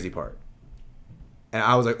was the crazy part. And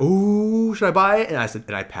I was like, ooh, should I buy it?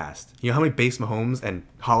 And I passed. You know how many base Mahomes and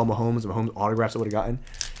hollow Mahomes and Mahomes autographs I would have gotten?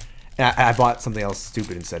 And I bought something else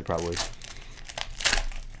stupid instead, probably.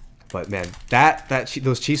 But man,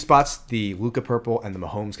 those Chiefs spots, the Luka Purple and the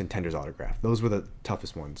Mahomes Contenders autograph, those were the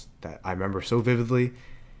toughest ones that I remember so vividly.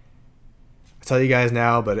 I tell you guys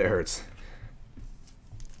now, but it hurts.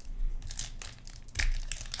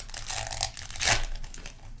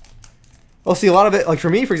 Well, see, a lot of it, like for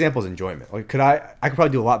me, for example, is enjoyment. Like, I could probably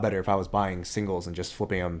do a lot better if I was buying singles and just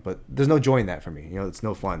flipping them, but there's no joy in that for me. It's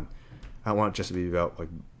no fun. I don't want it just to be about like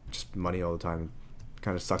just money all the time. It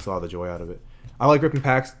kind of sucks a lot of the joy out of it. I like ripping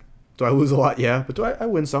packs. Do I lose a lot? Yeah. But do I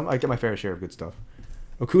win some? I get my fair share of good stuff.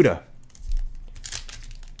 Okuda.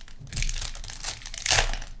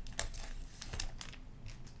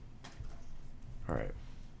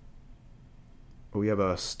 Oh, we have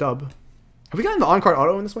a stub. Have we gotten the on-card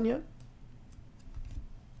auto in this one yet?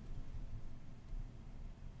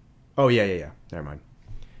 Oh, yeah. Never mind.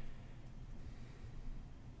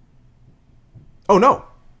 Oh, no.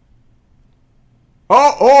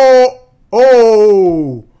 Oh.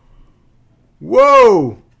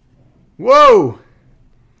 Whoa.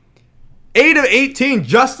 8 of 18,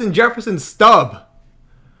 Justin Jefferson stub.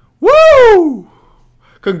 Woo!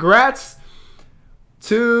 Congrats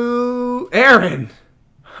to Aaron.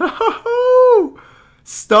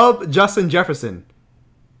 Stub Justin Jefferson.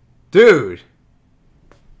 Dude.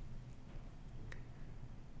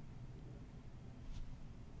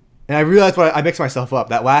 And I realized I mixed myself up.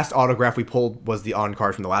 That last autograph we pulled was the on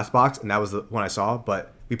card from the last box, and that was the one I saw,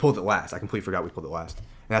 but we pulled it last. I completely forgot we pulled it last.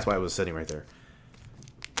 And that's why it was sitting right there.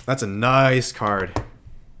 That's a nice card.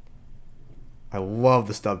 I love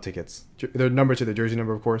the stub tickets. They're numbered to the jersey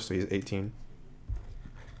number, of course, so he's 18.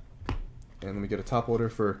 And let me get a top loader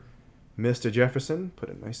for Mr. Jefferson. Put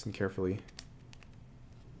it nice and carefully.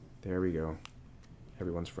 There we go.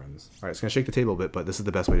 Everyone's friends. All right, it's going to shake the table a bit, but this is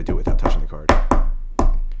the best way to do it without touching the card.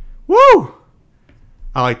 Woo!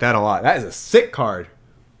 I like that a lot. That is a sick card.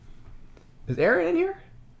 Is Aaron in here?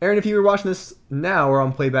 Aaron, if you were watching this now or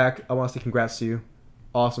on playback, I want to say congrats to you.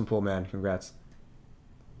 Awesome pull, man. Congrats.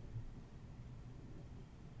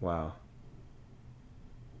 Wow.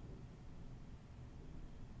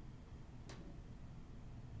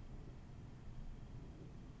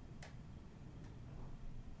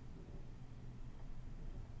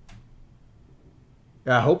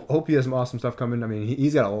 Yeah, I hope he has some awesome stuff coming. I mean,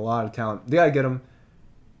 he's got a lot of talent. They gotta get him.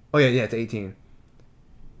 Oh yeah, it's 18.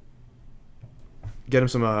 Get him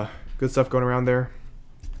some good stuff going around there.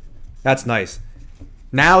 That's nice.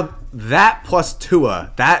 Now that plus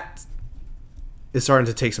Tua, that is starting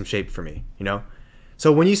to take some shape for me, you know?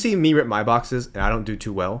 So when you see me rip my boxes and I don't do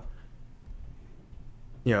too well,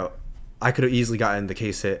 you know, I could have easily gotten the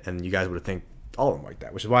case hit and you guys would have think all of them like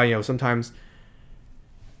that, which is why, you know, sometimes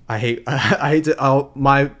I hate to,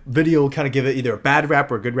 my video will kind of give it either a bad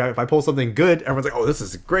rap or a good rap. If I pull something good, everyone's like, oh, this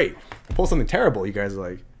is great. If I pull something terrible, you guys are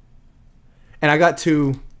like, and I got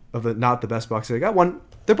two of the not the best boxes. I got one,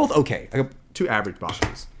 they're both okay. I got two average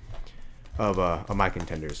boxes of my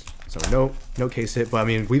contenders. So no case hit, but I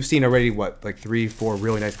mean, we've seen already what, like 3-4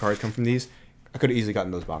 really nice cards come from these. I could have easily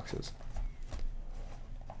gotten those boxes.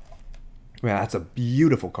 Man, that's a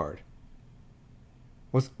beautiful card.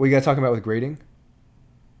 What you guys talking about with grading?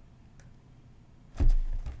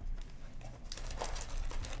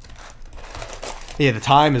 Yeah, the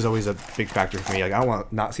time is always a big factor for me. Like, I don't want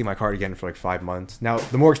to not see my card again for like 5 months. Now,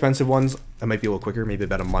 the more expensive ones, it might be a little quicker, maybe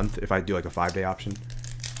about a month if I do like a 5-day option.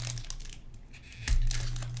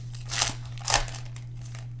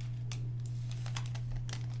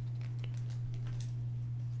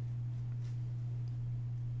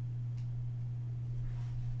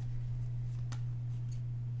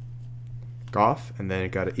 Goff, and then it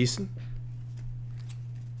got an Eason.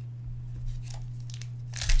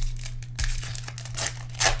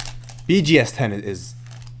 BGS 10 is,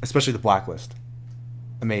 especially the blacklist,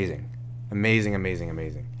 amazing. I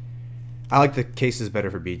like the cases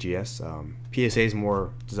better for BGS. PSA is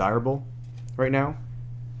more desirable right now.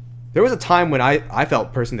 There was a time when I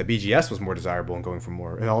felt personally that BGS was more desirable and going for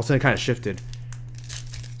more, and all of a sudden it kind of shifted.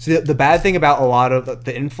 So the bad thing about a lot of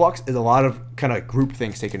the influx is a lot of kind of group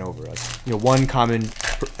things taking over. Like, you know, one common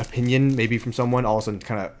opinion maybe from someone all of a sudden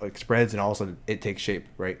kind of like spreads, and all of a sudden it takes shape,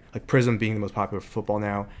 right? Like Prism being the most popular for football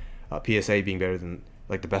now, PSA being better than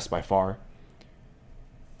like the best by far.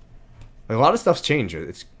 Like, a lot of stuff's changed.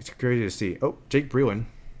 It's crazy to see. Oh, Jake Brewen.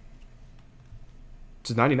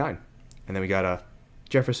 This is 99, and then we got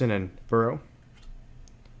Jefferson and Burrow.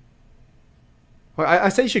 Well, I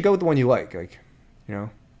say you should go with the one you like, you know.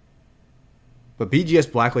 But BGS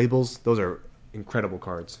Black Labels, those are incredible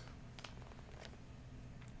cards.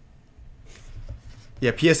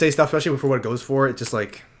 Yeah, PSA stuff, especially for what it goes for, it's just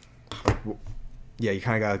like yeah, you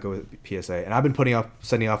kind of got to go with PSA. And I've been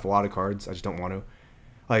sending off a lot of cards. I just don't want to.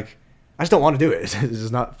 I just don't want to do it. It's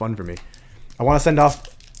just not fun for me. I want to send off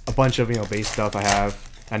a bunch of, you know, base stuff I have.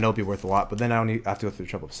 I know it'll be worth a lot, but then I don't have to go through the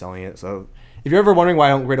trouble of selling it. So if you're ever wondering why I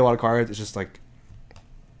don't grade a lot of cards, it's just like,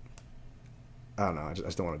 I don't know. I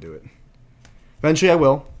just don't want to do it. Eventually I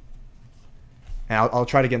will. And I'll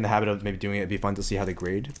try to get in the habit of maybe doing it. It'd be fun to see how they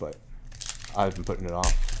grade, but I've been putting it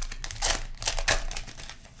off.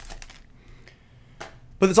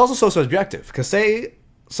 But it's also so subjective. Because say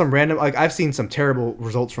some random, like I've seen some terrible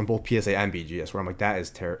results from both PSA and BGS where I'm like,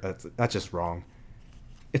 that's just wrong.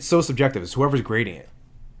 It's so subjective. It's whoever's grading it,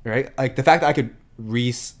 right? Like the fact that I could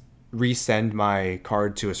resend my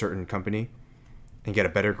card to a certain company and get a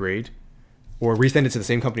better grade, or resend it to the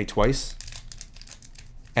same company twice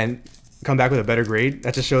and come back with a better grade,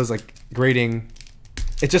 that just shows like grading.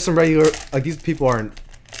 It's just some regular, like these people are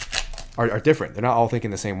different. They're not all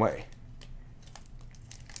thinking the same way.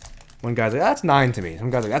 One guy's like, that's 9 to me. Some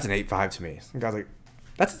guy's like, that's an 8.5 to me. Some guy's like,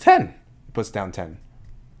 that's a 10. He puts down 10.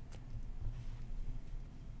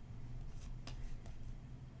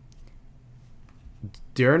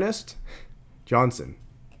 Dearnest Johnson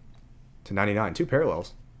to 99. 2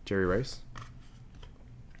 parallels. Jerry Rice.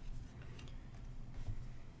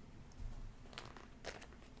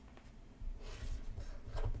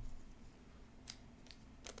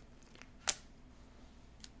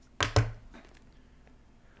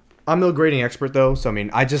 I'm no grading expert though, so I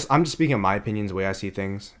mean, I'm just speaking of my opinions, the way I see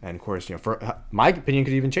things, and of course, you know, for my opinion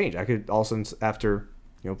could even change. I could also, after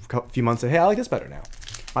a few months, say, hey, I like this better now.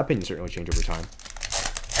 My opinion certainly change over time,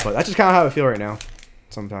 but that's just kind of how I feel right now.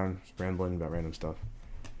 Sometimes rambling about random stuff,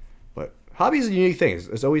 but hobby is a unique thing.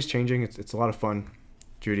 It's always changing. It's a lot of fun.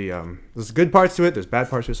 Judy, there's good parts to it. There's bad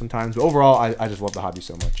parts to it sometimes, but overall, I just love the hobby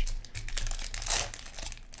so much.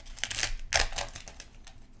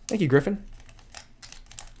 Thank you, Griffin.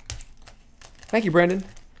 Thank you, Brandon.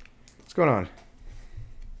 What's going on?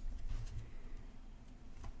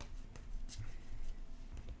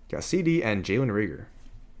 Got CD and Jalen Reagor.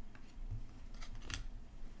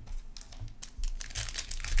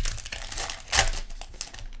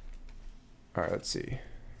 All right, let's see.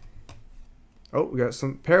 Oh, we got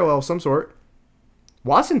some parallel of some sort.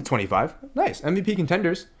 Wason, 25. Nice. MVP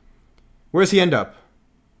contenders. Where does he end up?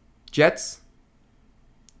 Jets?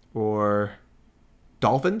 Or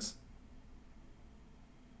Dolphins?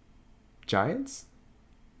 Giants?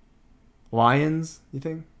 Lions, you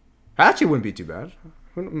think? Actually wouldn't be too bad.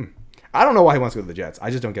 I don't know why he wants to go to the Jets.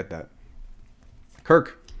 I just don't get that.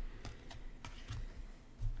 Kirk.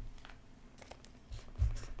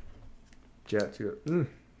 Jets. We'll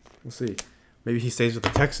see. Maybe he stays with the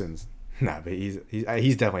Texans. Nah, but he's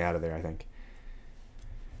definitely out of there, I think.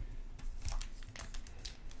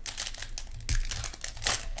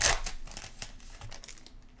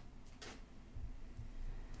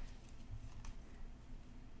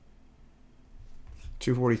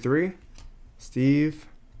 $243.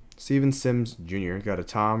 Steven Sims Jr. Got a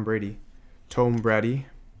Tom Brady.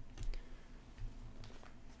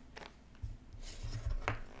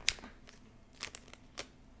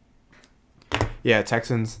 Yeah,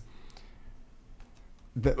 Texans.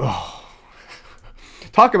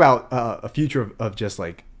 Talk about a future of just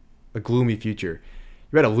like a gloomy future.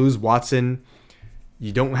 You got to lose Watson.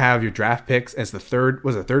 You don't have your draft picks as the third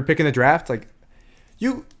pick in the draft. Like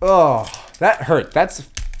that hurt. That's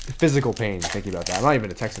physical pain thinking about that. I'm not even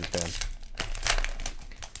a Texans fan.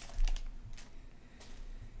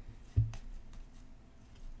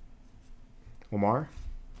 Omar.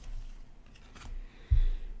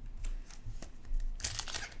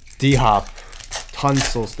 D-Hop.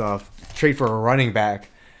 Tunsil stuff. Trade for a running back.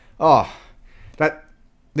 Oh, that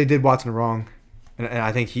they did Watson wrong. And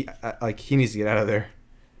I think he needs to get out of there.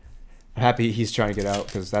 I'm happy he's trying to get out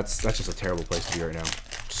because that's just a terrible place to be right now.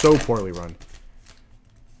 So poorly run.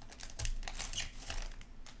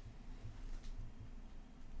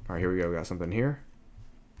 All right, here we go. We got something here.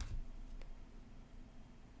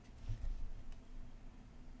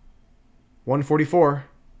 $144.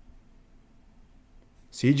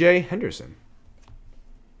 CJ Henderson.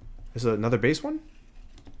 This is another base one?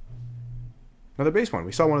 Another base one.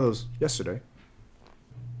 We saw one of those yesterday.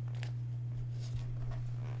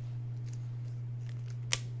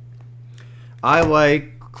 I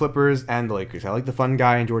like Clippers and the Lakers. I like the fun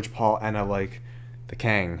guy and George Paul, and I like the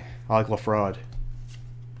Kang. I like LaFraud.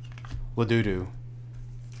 Ladudu.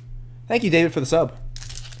 Thank you, David, for the sub.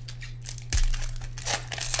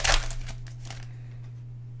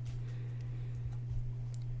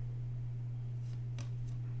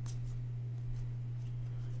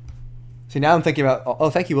 See, now I'm thinking about...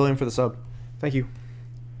 Oh, thank you, William, for the sub. Thank you.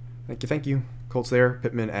 Thank you. Colts there,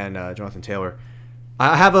 Pittman, and Jonathan Taylor.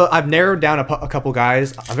 I've narrowed down a couple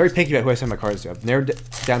guys. I'm very picky about who I send my cards to. I've narrowed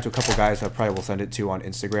down to a couple guys I probably will send it to on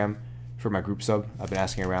Instagram for my group sub. I've been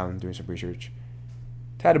asking around, doing some research.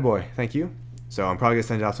 Tattaboy, thank you. So I'm probably going to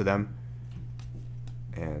send it out to them.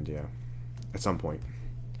 And yeah, at some point.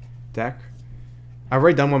 Dak. I've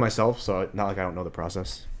already done one myself, so not like I don't know the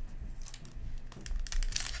process.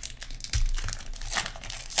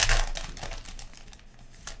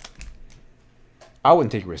 I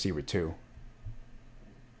wouldn't take a receiver too.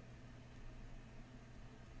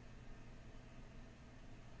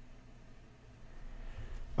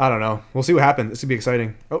 I don't know. We'll see what happens. This would be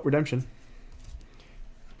exciting. Oh, redemption.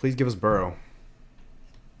 Please give us Burrow.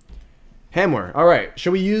 Hamler. All right.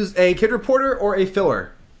 Should we use a kid reporter or a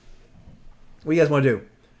filler? What do you guys want to do?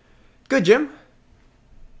 Good, Jim.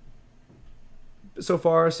 So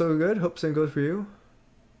far, so good. Hope same goes for you.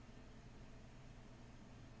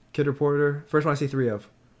 Kid reporter. First one I see 3 of.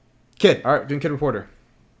 Kid. All right, doing kid reporter.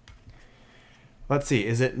 Let's see.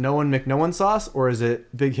 Is it no one McNoone sauce or is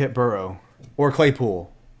it big hit Burrow or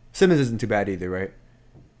Claypool? Simmons isn't too bad either, right?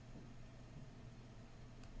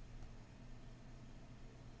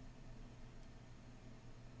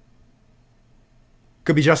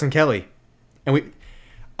 Could be Justin Kelly. And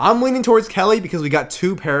I'm leaning towards Kelly because we got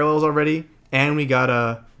 2 parallels already and we got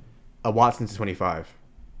a Watson to 25.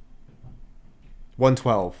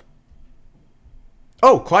 112.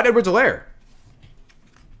 Oh, Clyde Edwards-Helaire.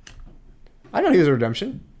 I know he was a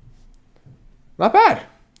redemption. Not bad.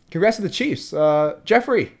 Congrats to the Chiefs.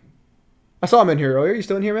 Geoffrey. I saw him in here earlier. You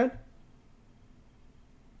still in here, man?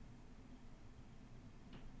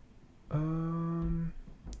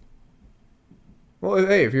 Well,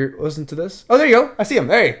 hey, if you're listening to this. Oh, there you go. I see him.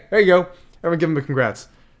 Hey, there you go. Everyone give him a congrats.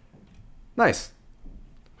 Nice.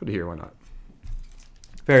 Put it here. Why not?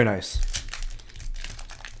 Very nice.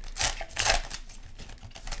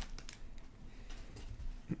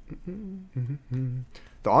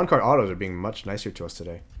 The on-card autos are being much nicer to us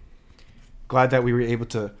today. Glad that we were able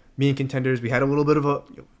to meet in Contenders. We had a little bit of a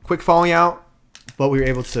quick falling out, but we were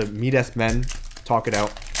able to meet as men, talk it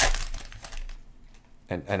out.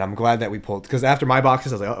 And I'm glad that we pulled, because after my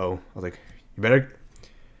boxes, I was like, uh-oh. I was like, you better,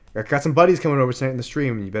 I got some buddies coming over tonight in the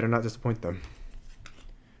stream, and you better not disappoint them.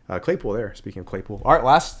 Claypool there, speaking of Claypool. All right,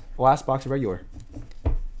 last box of regular.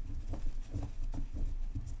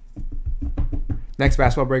 Next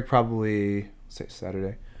basketball break, probably, say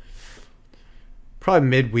Saturday. Probably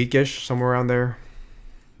midweekish, somewhere around there.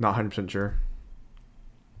 Not 100% sure.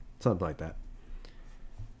 Something like that.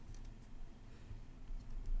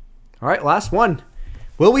 All right, last one.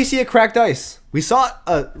 Will we see a cracked ice? We saw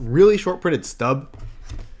a really short printed stub.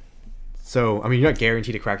 So, I mean, you're not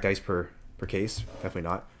guaranteed a cracked ice per case. Definitely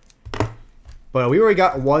not. But we already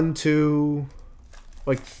got 1, 2,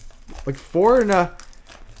 like 4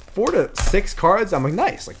 to 6 cards. I'm like,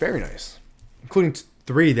 nice, like very nice. Including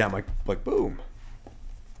 3 that I'm like boom.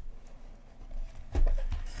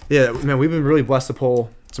 Yeah, man, we've been really blessed to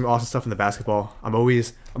pull some awesome stuff in the basketball. I'm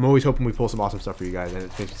always hoping we pull some awesome stuff for you guys, and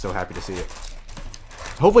it makes me so happy to see it.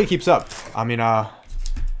 Hopefully it keeps up. I mean, I'm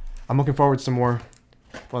looking forward to some more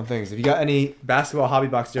fun things. If you got any basketball hobby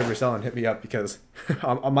boxes you're ever selling, hit me up because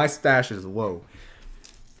my stash is low.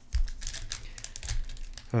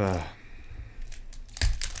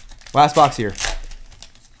 Last box here.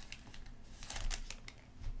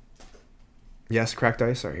 Yes, cracked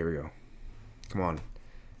ice. All right, here we go. Come on.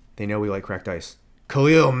 They know we like cracked ice.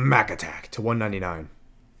 Khalil Mack attack to 199.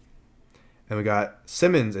 And we got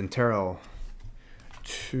Simmons and Terrell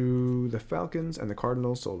to the Falcons and the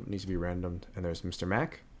Cardinals, so it needs to be randomed. And there's Mr.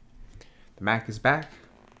 Mack. The Mack is back.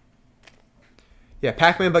 Yeah,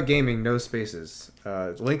 Pac-Man but gaming, no spaces.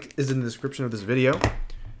 Link is in the description of this video.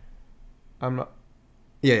 I'm not.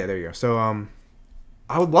 Yeah, there you go. So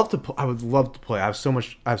I would love to play. I have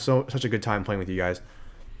such a good time playing with you guys.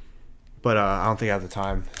 But I don't think I have the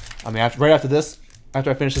time. I mean, right after this,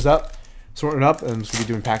 after I finish this up, sorting it up, and I'm just gonna be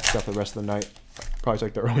doing pack stuff for the rest of the night. Probably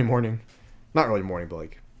like the early morning. Not early morning, but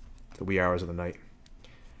like the wee hours of the night.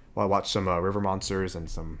 While I watch some River Monsters and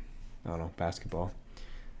some, I don't know, basketball.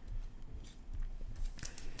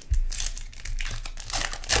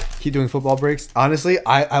 Keep doing football breaks. Honestly,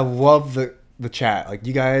 I love the chat. Like,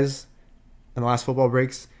 you guys in the last football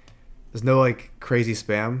breaks, there's no like crazy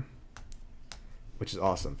spam, which is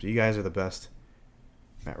awesome. So you guys are the best.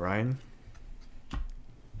 Matt Ryan.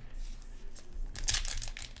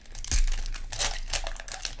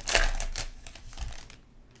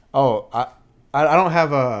 Oh, I don't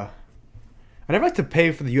have a. I never like to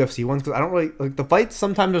pay for the UFC ones because I don't really like the fights.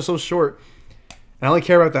 Sometimes are so short, and I only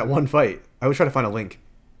care about that one fight. I always try to find a link.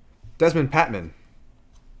 Desmond Patman.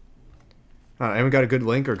 Anyone got a good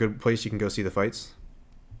link or a good place you can go see the fights?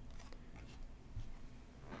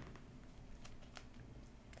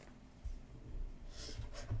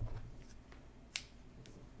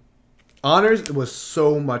 Honors was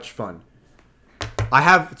so much fun. I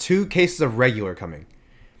have 2 cases of regular coming.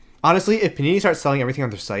 Honestly, if Panini starts selling everything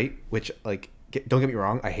on their site, which, like, don't get me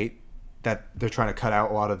wrong, I hate that they're trying to cut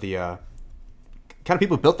out a lot of the kind of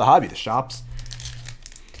people who built the hobby, the shops.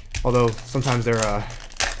 Although sometimes they're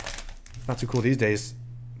not too cool these days,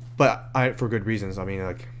 but for good reasons. I mean,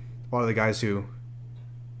 like, a lot of the guys who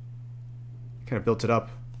kind of built it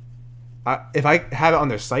up. If I have it on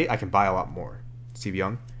their site, I can buy a lot more. Steve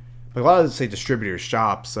Young. But a lot of, say, distributors,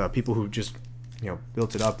 shops, people who just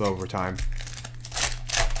built it up over time.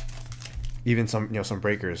 Even some some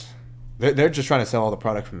breakers. They're just trying to sell all the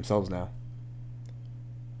product for themselves now.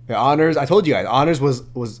 The Honors, I told you guys, Honors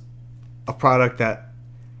was a product that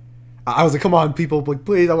I was like, come on, people, like,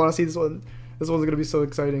 please, I want to see this one. This one's gonna be so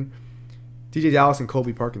exciting. DJ Dallas and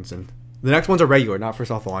Colby Parkinson. The next ones are regular, not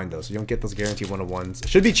first off the line though, so you don't get those guaranteed 101s. It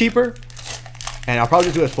should be cheaper, and I'll probably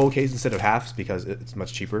just do a full case instead of halves because it's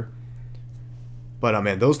much cheaper. But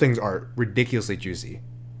man, those things are ridiculously juicy.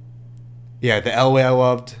 Yeah, the Elway I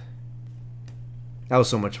loved. That was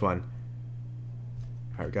so much fun.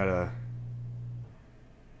 All right, got a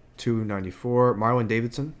 294 Marlon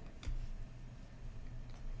Davidson.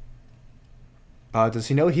 Does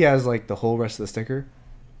he know he has like the whole rest of the sticker?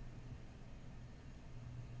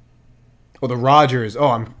 Oh, the Rodgers.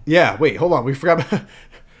 Oh, yeah. Wait, hold on. We forgot.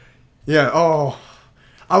 Yeah. Oh,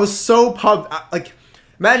 I was so pumped. Like,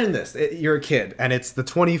 imagine this: you're a kid, and it's the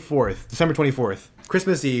 24th, December 24th,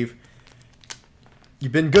 Christmas Eve.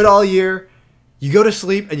 You've been good all year. You go to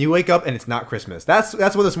sleep, and you wake up, and it's not Christmas. That's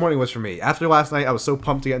what this morning was for me. After last night, I was so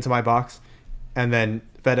pumped to get into my box, and then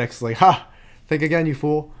FedEx is like, "Ha! Think again, you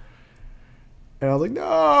fool." And I was like,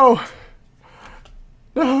 no.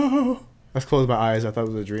 I just closed my eyes. I thought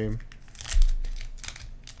it was a dream.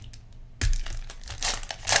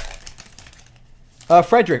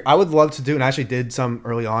 Frederick, I would love to do, and I actually did some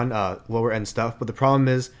early on, lower end stuff. But the problem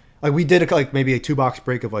is, like, we did maybe a 2-box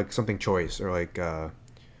break of like something choice or like I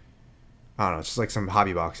don't know, it's just like some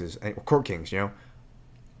hobby boxes and Court Kings.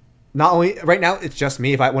 Not only right now, it's just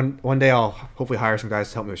me. If one day I'll hopefully hire some guys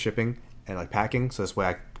to help me with shipping and like packing, so this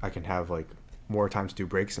way I can have like more time to do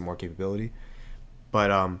breaks and more capability. But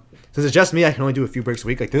since it's just me, I can only do a few breaks a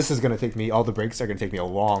week. Like, this is gonna take me, all the breaks are gonna take me a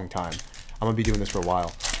long time. I'm gonna be doing this for a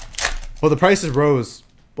while. Well, the prices rose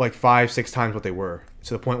like 5-6 times what they were,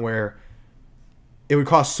 to the point where it would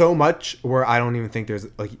cost so much where I don't even think there's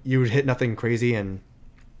like, you would hit nothing crazy, and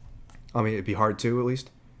I mean it'd be hard to, at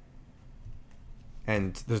least.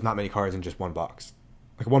 And there's not many cards in just one box.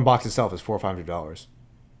 Like, one box itself is $400 or $500.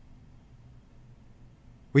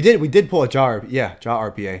 We did pull a Jaw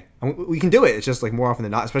RPA. And we can do it. It's just like more often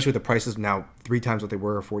than not, especially with the prices now 3 times what they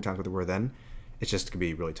were or 4 times what they were then. It's just gonna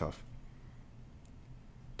be really tough.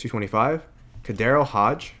 225. Kadero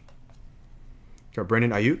Hodge. Got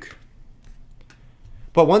Brandon Ayuk.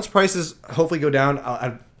 But once prices hopefully go down,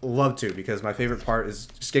 I'd love to, because my favorite part is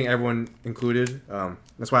just getting everyone included.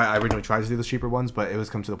 That's why I originally tried to do the cheaper ones, but it was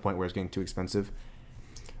come to the point where it's getting too expensive.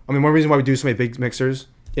 I mean, one reason why we do so many big mixers,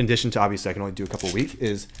 in addition to obviously I can only do a couple a week,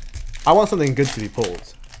 is I want something good to be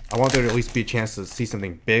pulled. I want there to at least be a chance to see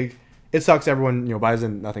something big. It sucks everyone buys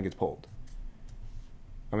in, nothing gets pulled.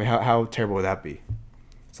 I mean, how terrible would that be?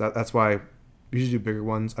 So that's why we usually do bigger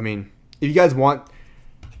ones. I mean, if you guys want,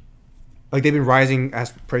 like, they've been rising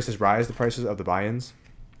as prices rise, the prices of the buy-ins,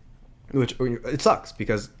 which it sucks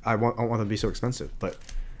because I don't want them to be so expensive. But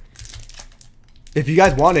if you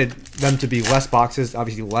guys wanted them to be less boxes,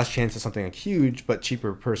 obviously less chance of something like huge, but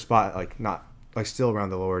cheaper per spot, like not like still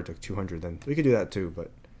around the lower to 200, then we could do that too. But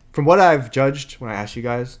from what I've judged when I asked you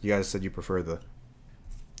guys said you prefer the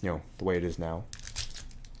way it is now.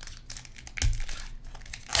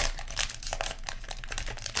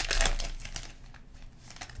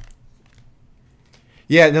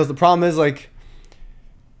 Yeah, no, the problem is, like,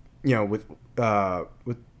 with the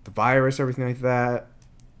virus, everything like that.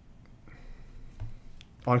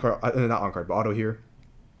 On card, not on card, but auto here.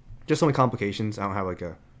 Just so many complications. I don't have like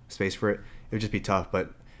a space for it. It would just be tough.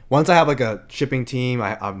 But once I have like a shipping team,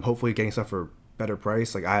 I'm hopefully getting stuff for better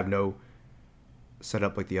price. Like, I have no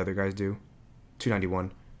setup like the other guys do.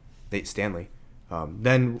 291, Nate Stanley.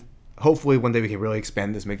 Then hopefully one day we can really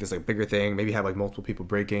expand this, make this like a bigger thing. Maybe have like multiple people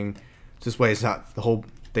breaking. This way, it's not, the whole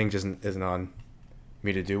thing just isn't on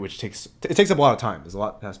me to do, which takes up a lot of time. There's a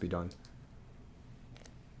lot that has to be done.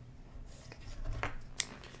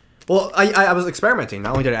 Well, I was experimenting.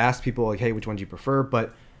 Not only did I ask people like, hey, which one do you prefer,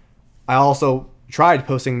 but I also tried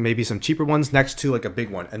posting maybe some cheaper ones next to like a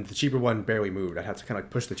big one, and the cheaper one barely moved. I had to kind of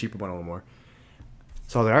like push the cheaper one a little more.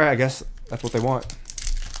 So I was like, all right, I guess that's what they want.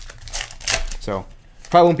 So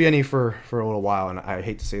probably won't be any for a little while, and I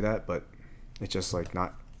hate to say that, but it's just like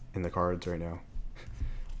not in the cards right now,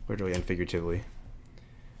 literally and figuratively.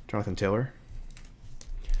 Jonathan Taylor.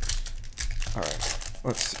 All right,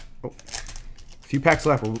 let's. Oh, a few packs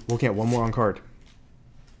left. We're looking at one more on card.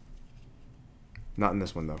 Not in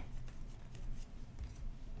this one though.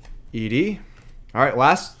 ED. All right,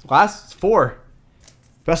 last 4.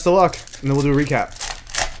 Best of luck, and then we'll do a recap.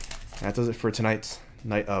 That does it for tonight's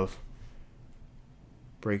night of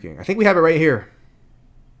breaking. I think we have it right here.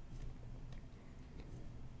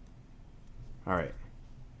 All right.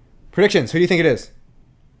 Predictions. Who do you think it is?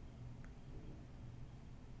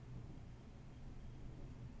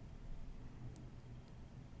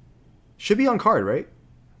 Should be on card, right?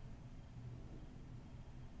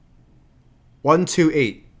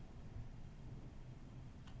 128.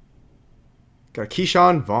 Got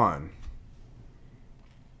Keyshawn Vaughn.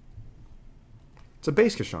 It's a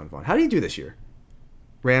base Keyshawn Vaughn. How do you do this year?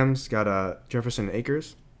 Rams got Jefferson and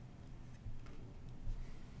Akers.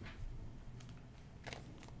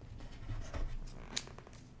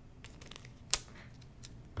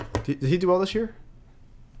 Did he do well this year?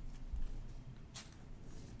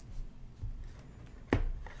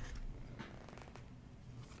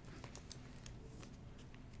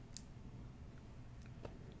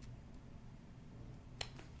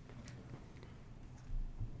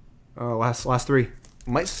 Last three.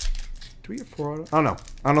 Might 3 or 4 auto? I don't know.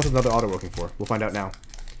 I don't know if there's another auto we're looking for. We'll find out now.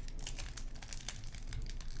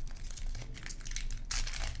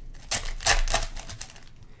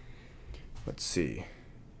 Let's see.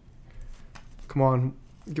 Come on.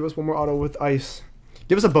 Give us one more auto with ice.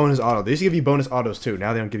 Give us a bonus auto. They used to give you bonus autos too.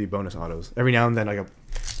 Now they don't give you bonus autos. Every now and then, like a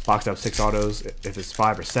box out 6 autos. If it's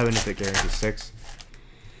 5 or 7, if it guarantees 6.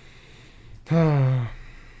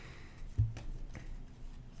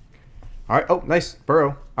 All right. Oh, nice.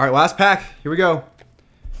 Burrow. All right, last pack. Here we go.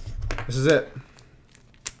 This is it.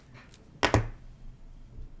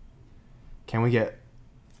 Can we get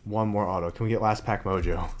one more auto? Can we get last pack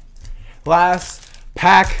mojo? Last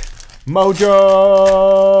pack mojo.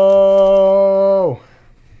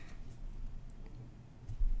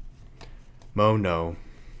 No.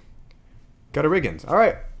 Got a Riggins. All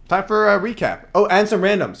right. Time for a recap. Oh, and some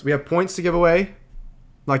randoms. We have points to give away.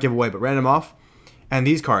 Not give away, but random off. And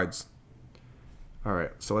these cards. All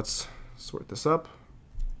right, so let's sort this up.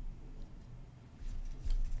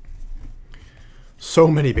 So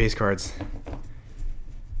many base cards.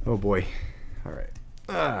 Oh boy. All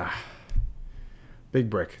right.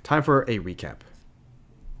 Big brick. Time for a recap.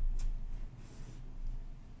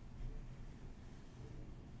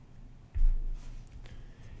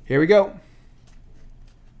 Here we go.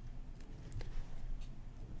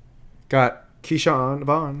 Got Keyshawn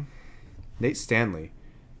Vaughn, Nate Stanley,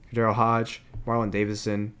 Daryl Hodge, Marlon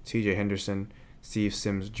Davidson, C.J. Henderson, Steve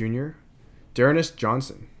Sims Jr., Darnus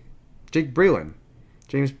Johnson, Jake Breland,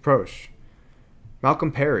 James Proche,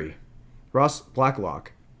 Malcolm Perry, Ross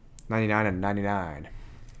Blacklock, 99 and 99.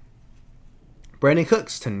 Brandon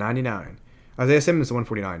Cooks to 99. Isaiah Simmons to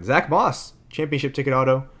 149. Zach Moss, championship ticket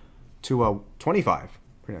auto to 25.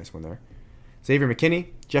 Pretty nice one there. Xavier McKinney,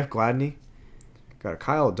 Jeff Gladney. Got a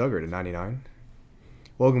Kyle Duggar to 99.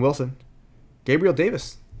 Logan Wilson, Gabriel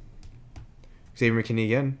Davis, Xavier McKinney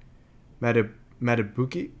again.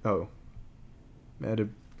 Matabuke,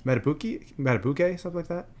 something like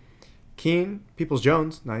that. Keen,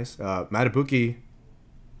 Peoples-Jones, nice. Matabuke,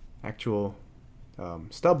 actual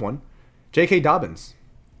stub one. J.K. Dobbins.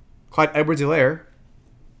 Clyde Edwards-Helaire,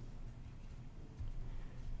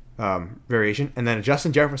 variation. And then a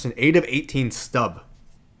Justin Jefferson, 8 of 18 stub.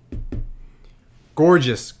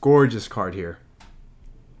 Gorgeous, gorgeous card here.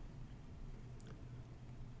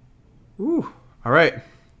 Ooh. All right,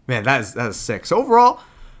 man, that is sick. So overall,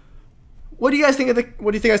 what do you guys think of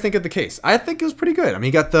the case? I think it was pretty good. I mean,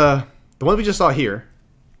 you got the one we just saw here.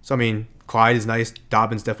 So I mean, Clyde is nice.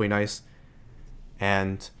 Dobbins definitely nice,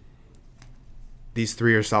 and these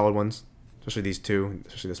 3 are solid ones. Especially these 2,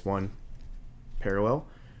 especially this one. Parallel.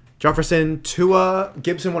 Jefferson, Tua,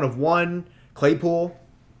 Gibson 1 of 1, Claypool,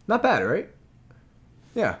 not bad, right?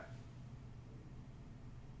 Yeah.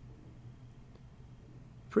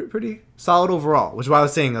 Pretty solid overall, which is why I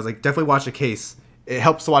was saying, I was like, definitely watch the case. It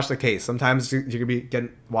helps to watch the case. Sometimes you could be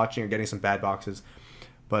watching or getting some bad boxes,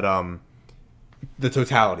 but the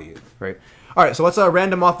totality, right? All right, so let's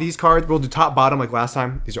random off these cards. We'll do top, bottom like last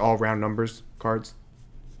time. These are all round numbers cards.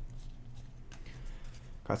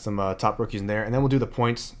 Got some top rookies in there, and then we'll do the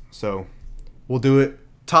points. So we'll do it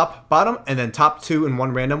top, bottom, and then top 2 and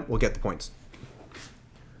 1 random. We'll get the points.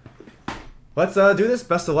 Let's do this.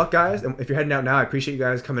 Best of luck, guys. And if you're heading out now, I appreciate you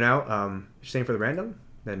guys coming out. If you're staying for the random,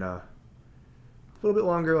 then a little bit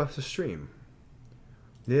longer left to stream.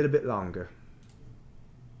 A little bit longer.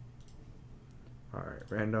 All right,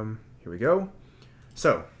 random. Here we go.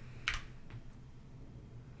 So,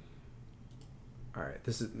 all right,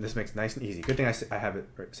 this makes it nice and easy. Good thing I have it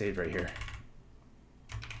saved right here.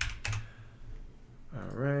 All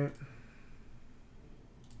right.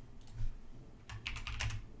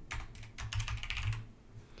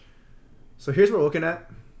 So here's what we're looking at.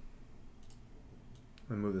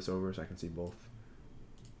 Let me move this over so I can see both.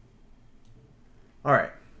 All right.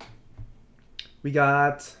 We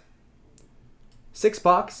got 6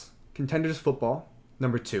 box Contenders Football,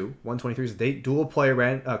 number 2. 123 is the date. Dual player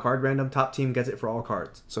card random. Top team gets it for all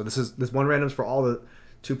cards. So this one random's for all the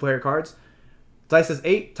 2-player cards. Dice says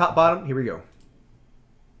 8, top, bottom. Here we go.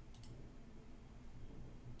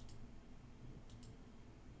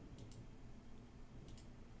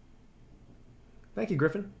 Thank you,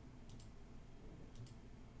 Griffin.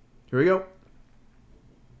 Here we go.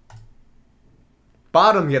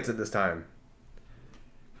 Bottom gets it this time.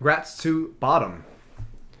 Congrats to Bottom.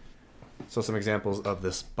 So some examples of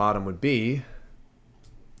this bottom would be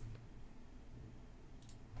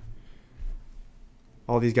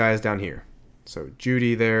all these guys down here. So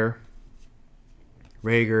Judy there,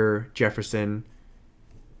 Rager, Jefferson,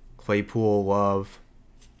 Claypool, Love,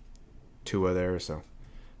 Tua there. So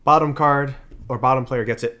bottom card or bottom player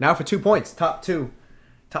gets it. Now for 2 points. Top 2.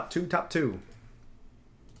 Top 2, top 2.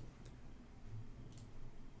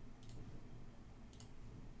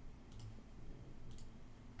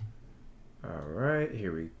 All right,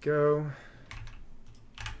 here we go.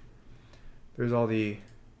 There's all the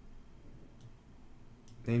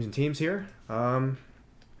names and teams here. How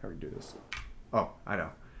do we do this? Oh, I know.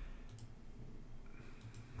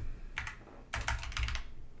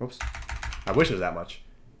 Oops. I wish it was that much.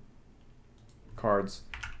 Cards,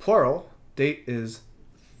 plural. Date is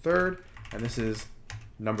 3rd, and this is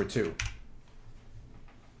number 2.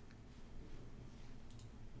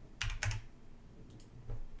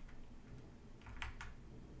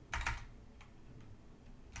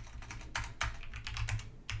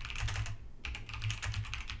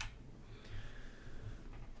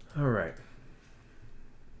 All right.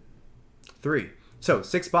 3. So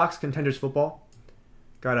 6-box Contenders Football.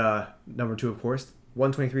 Got a number 2, of course.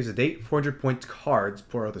 123 is the date. 400 points cards.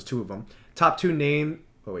 Plural. There's 2 of them. Top 2 names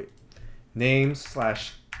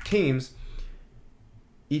 / teams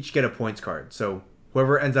each get a points card. So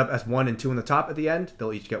whoever ends up as 1 and 2 on the top at the end,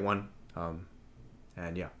 they'll each get 1.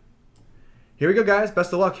 And yeah. Here we go, guys.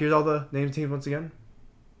 Best of luck. Here's all the names and teams once again.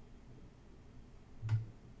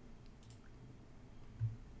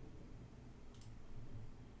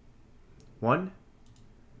 One,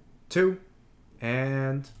 2,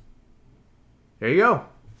 and there you go.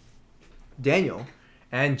 Daniel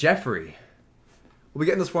and Geoffrey. We'll be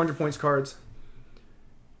getting those 400 points cards.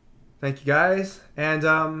 Thank you, guys. And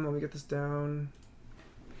let me get this down.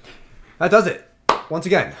 That does it. Once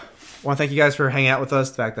again, I want to thank you guys for hanging out with us.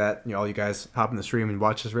 The fact that all you guys hop in the stream and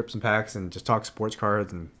watch us rip some packs and just talk sports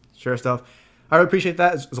cards and share stuff. I really appreciate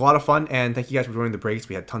that. It was a lot of fun, and thank you guys for joining the breaks.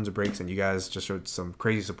 We had tons of breaks, and you guys just showed some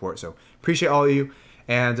crazy support. So appreciate all of you.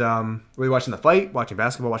 And really watching the fight, watching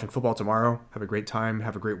basketball, watching football tomorrow. Have a great time.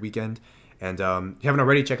 Have a great weekend. And if you haven't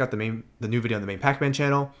already, check out the new video on the main Pac-Man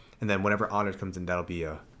channel. And then whenever Honors comes in, that'll be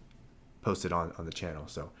posted on the channel.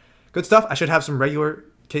 So good stuff. I should have some regular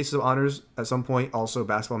cases of Honors at some point. Also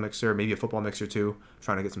basketball mixer, maybe a football mixer too.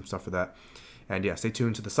 Trying to get some stuff for that. And yeah, stay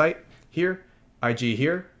tuned to the site here. IG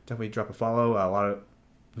here. Definitely drop a follow. A lot of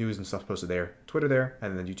news and stuff posted there. Twitter there.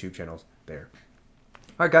 And then YouTube channels there.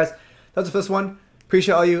 All right, guys. That's it for this one.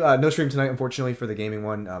 Appreciate all you. No stream tonight, unfortunately, for the gaming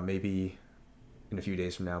one. Maybe in a few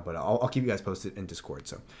days from now. But I'll keep you guys posted in Discord.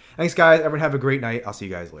 So thanks, guys. Everyone have a great night. I'll see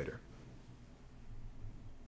you guys later.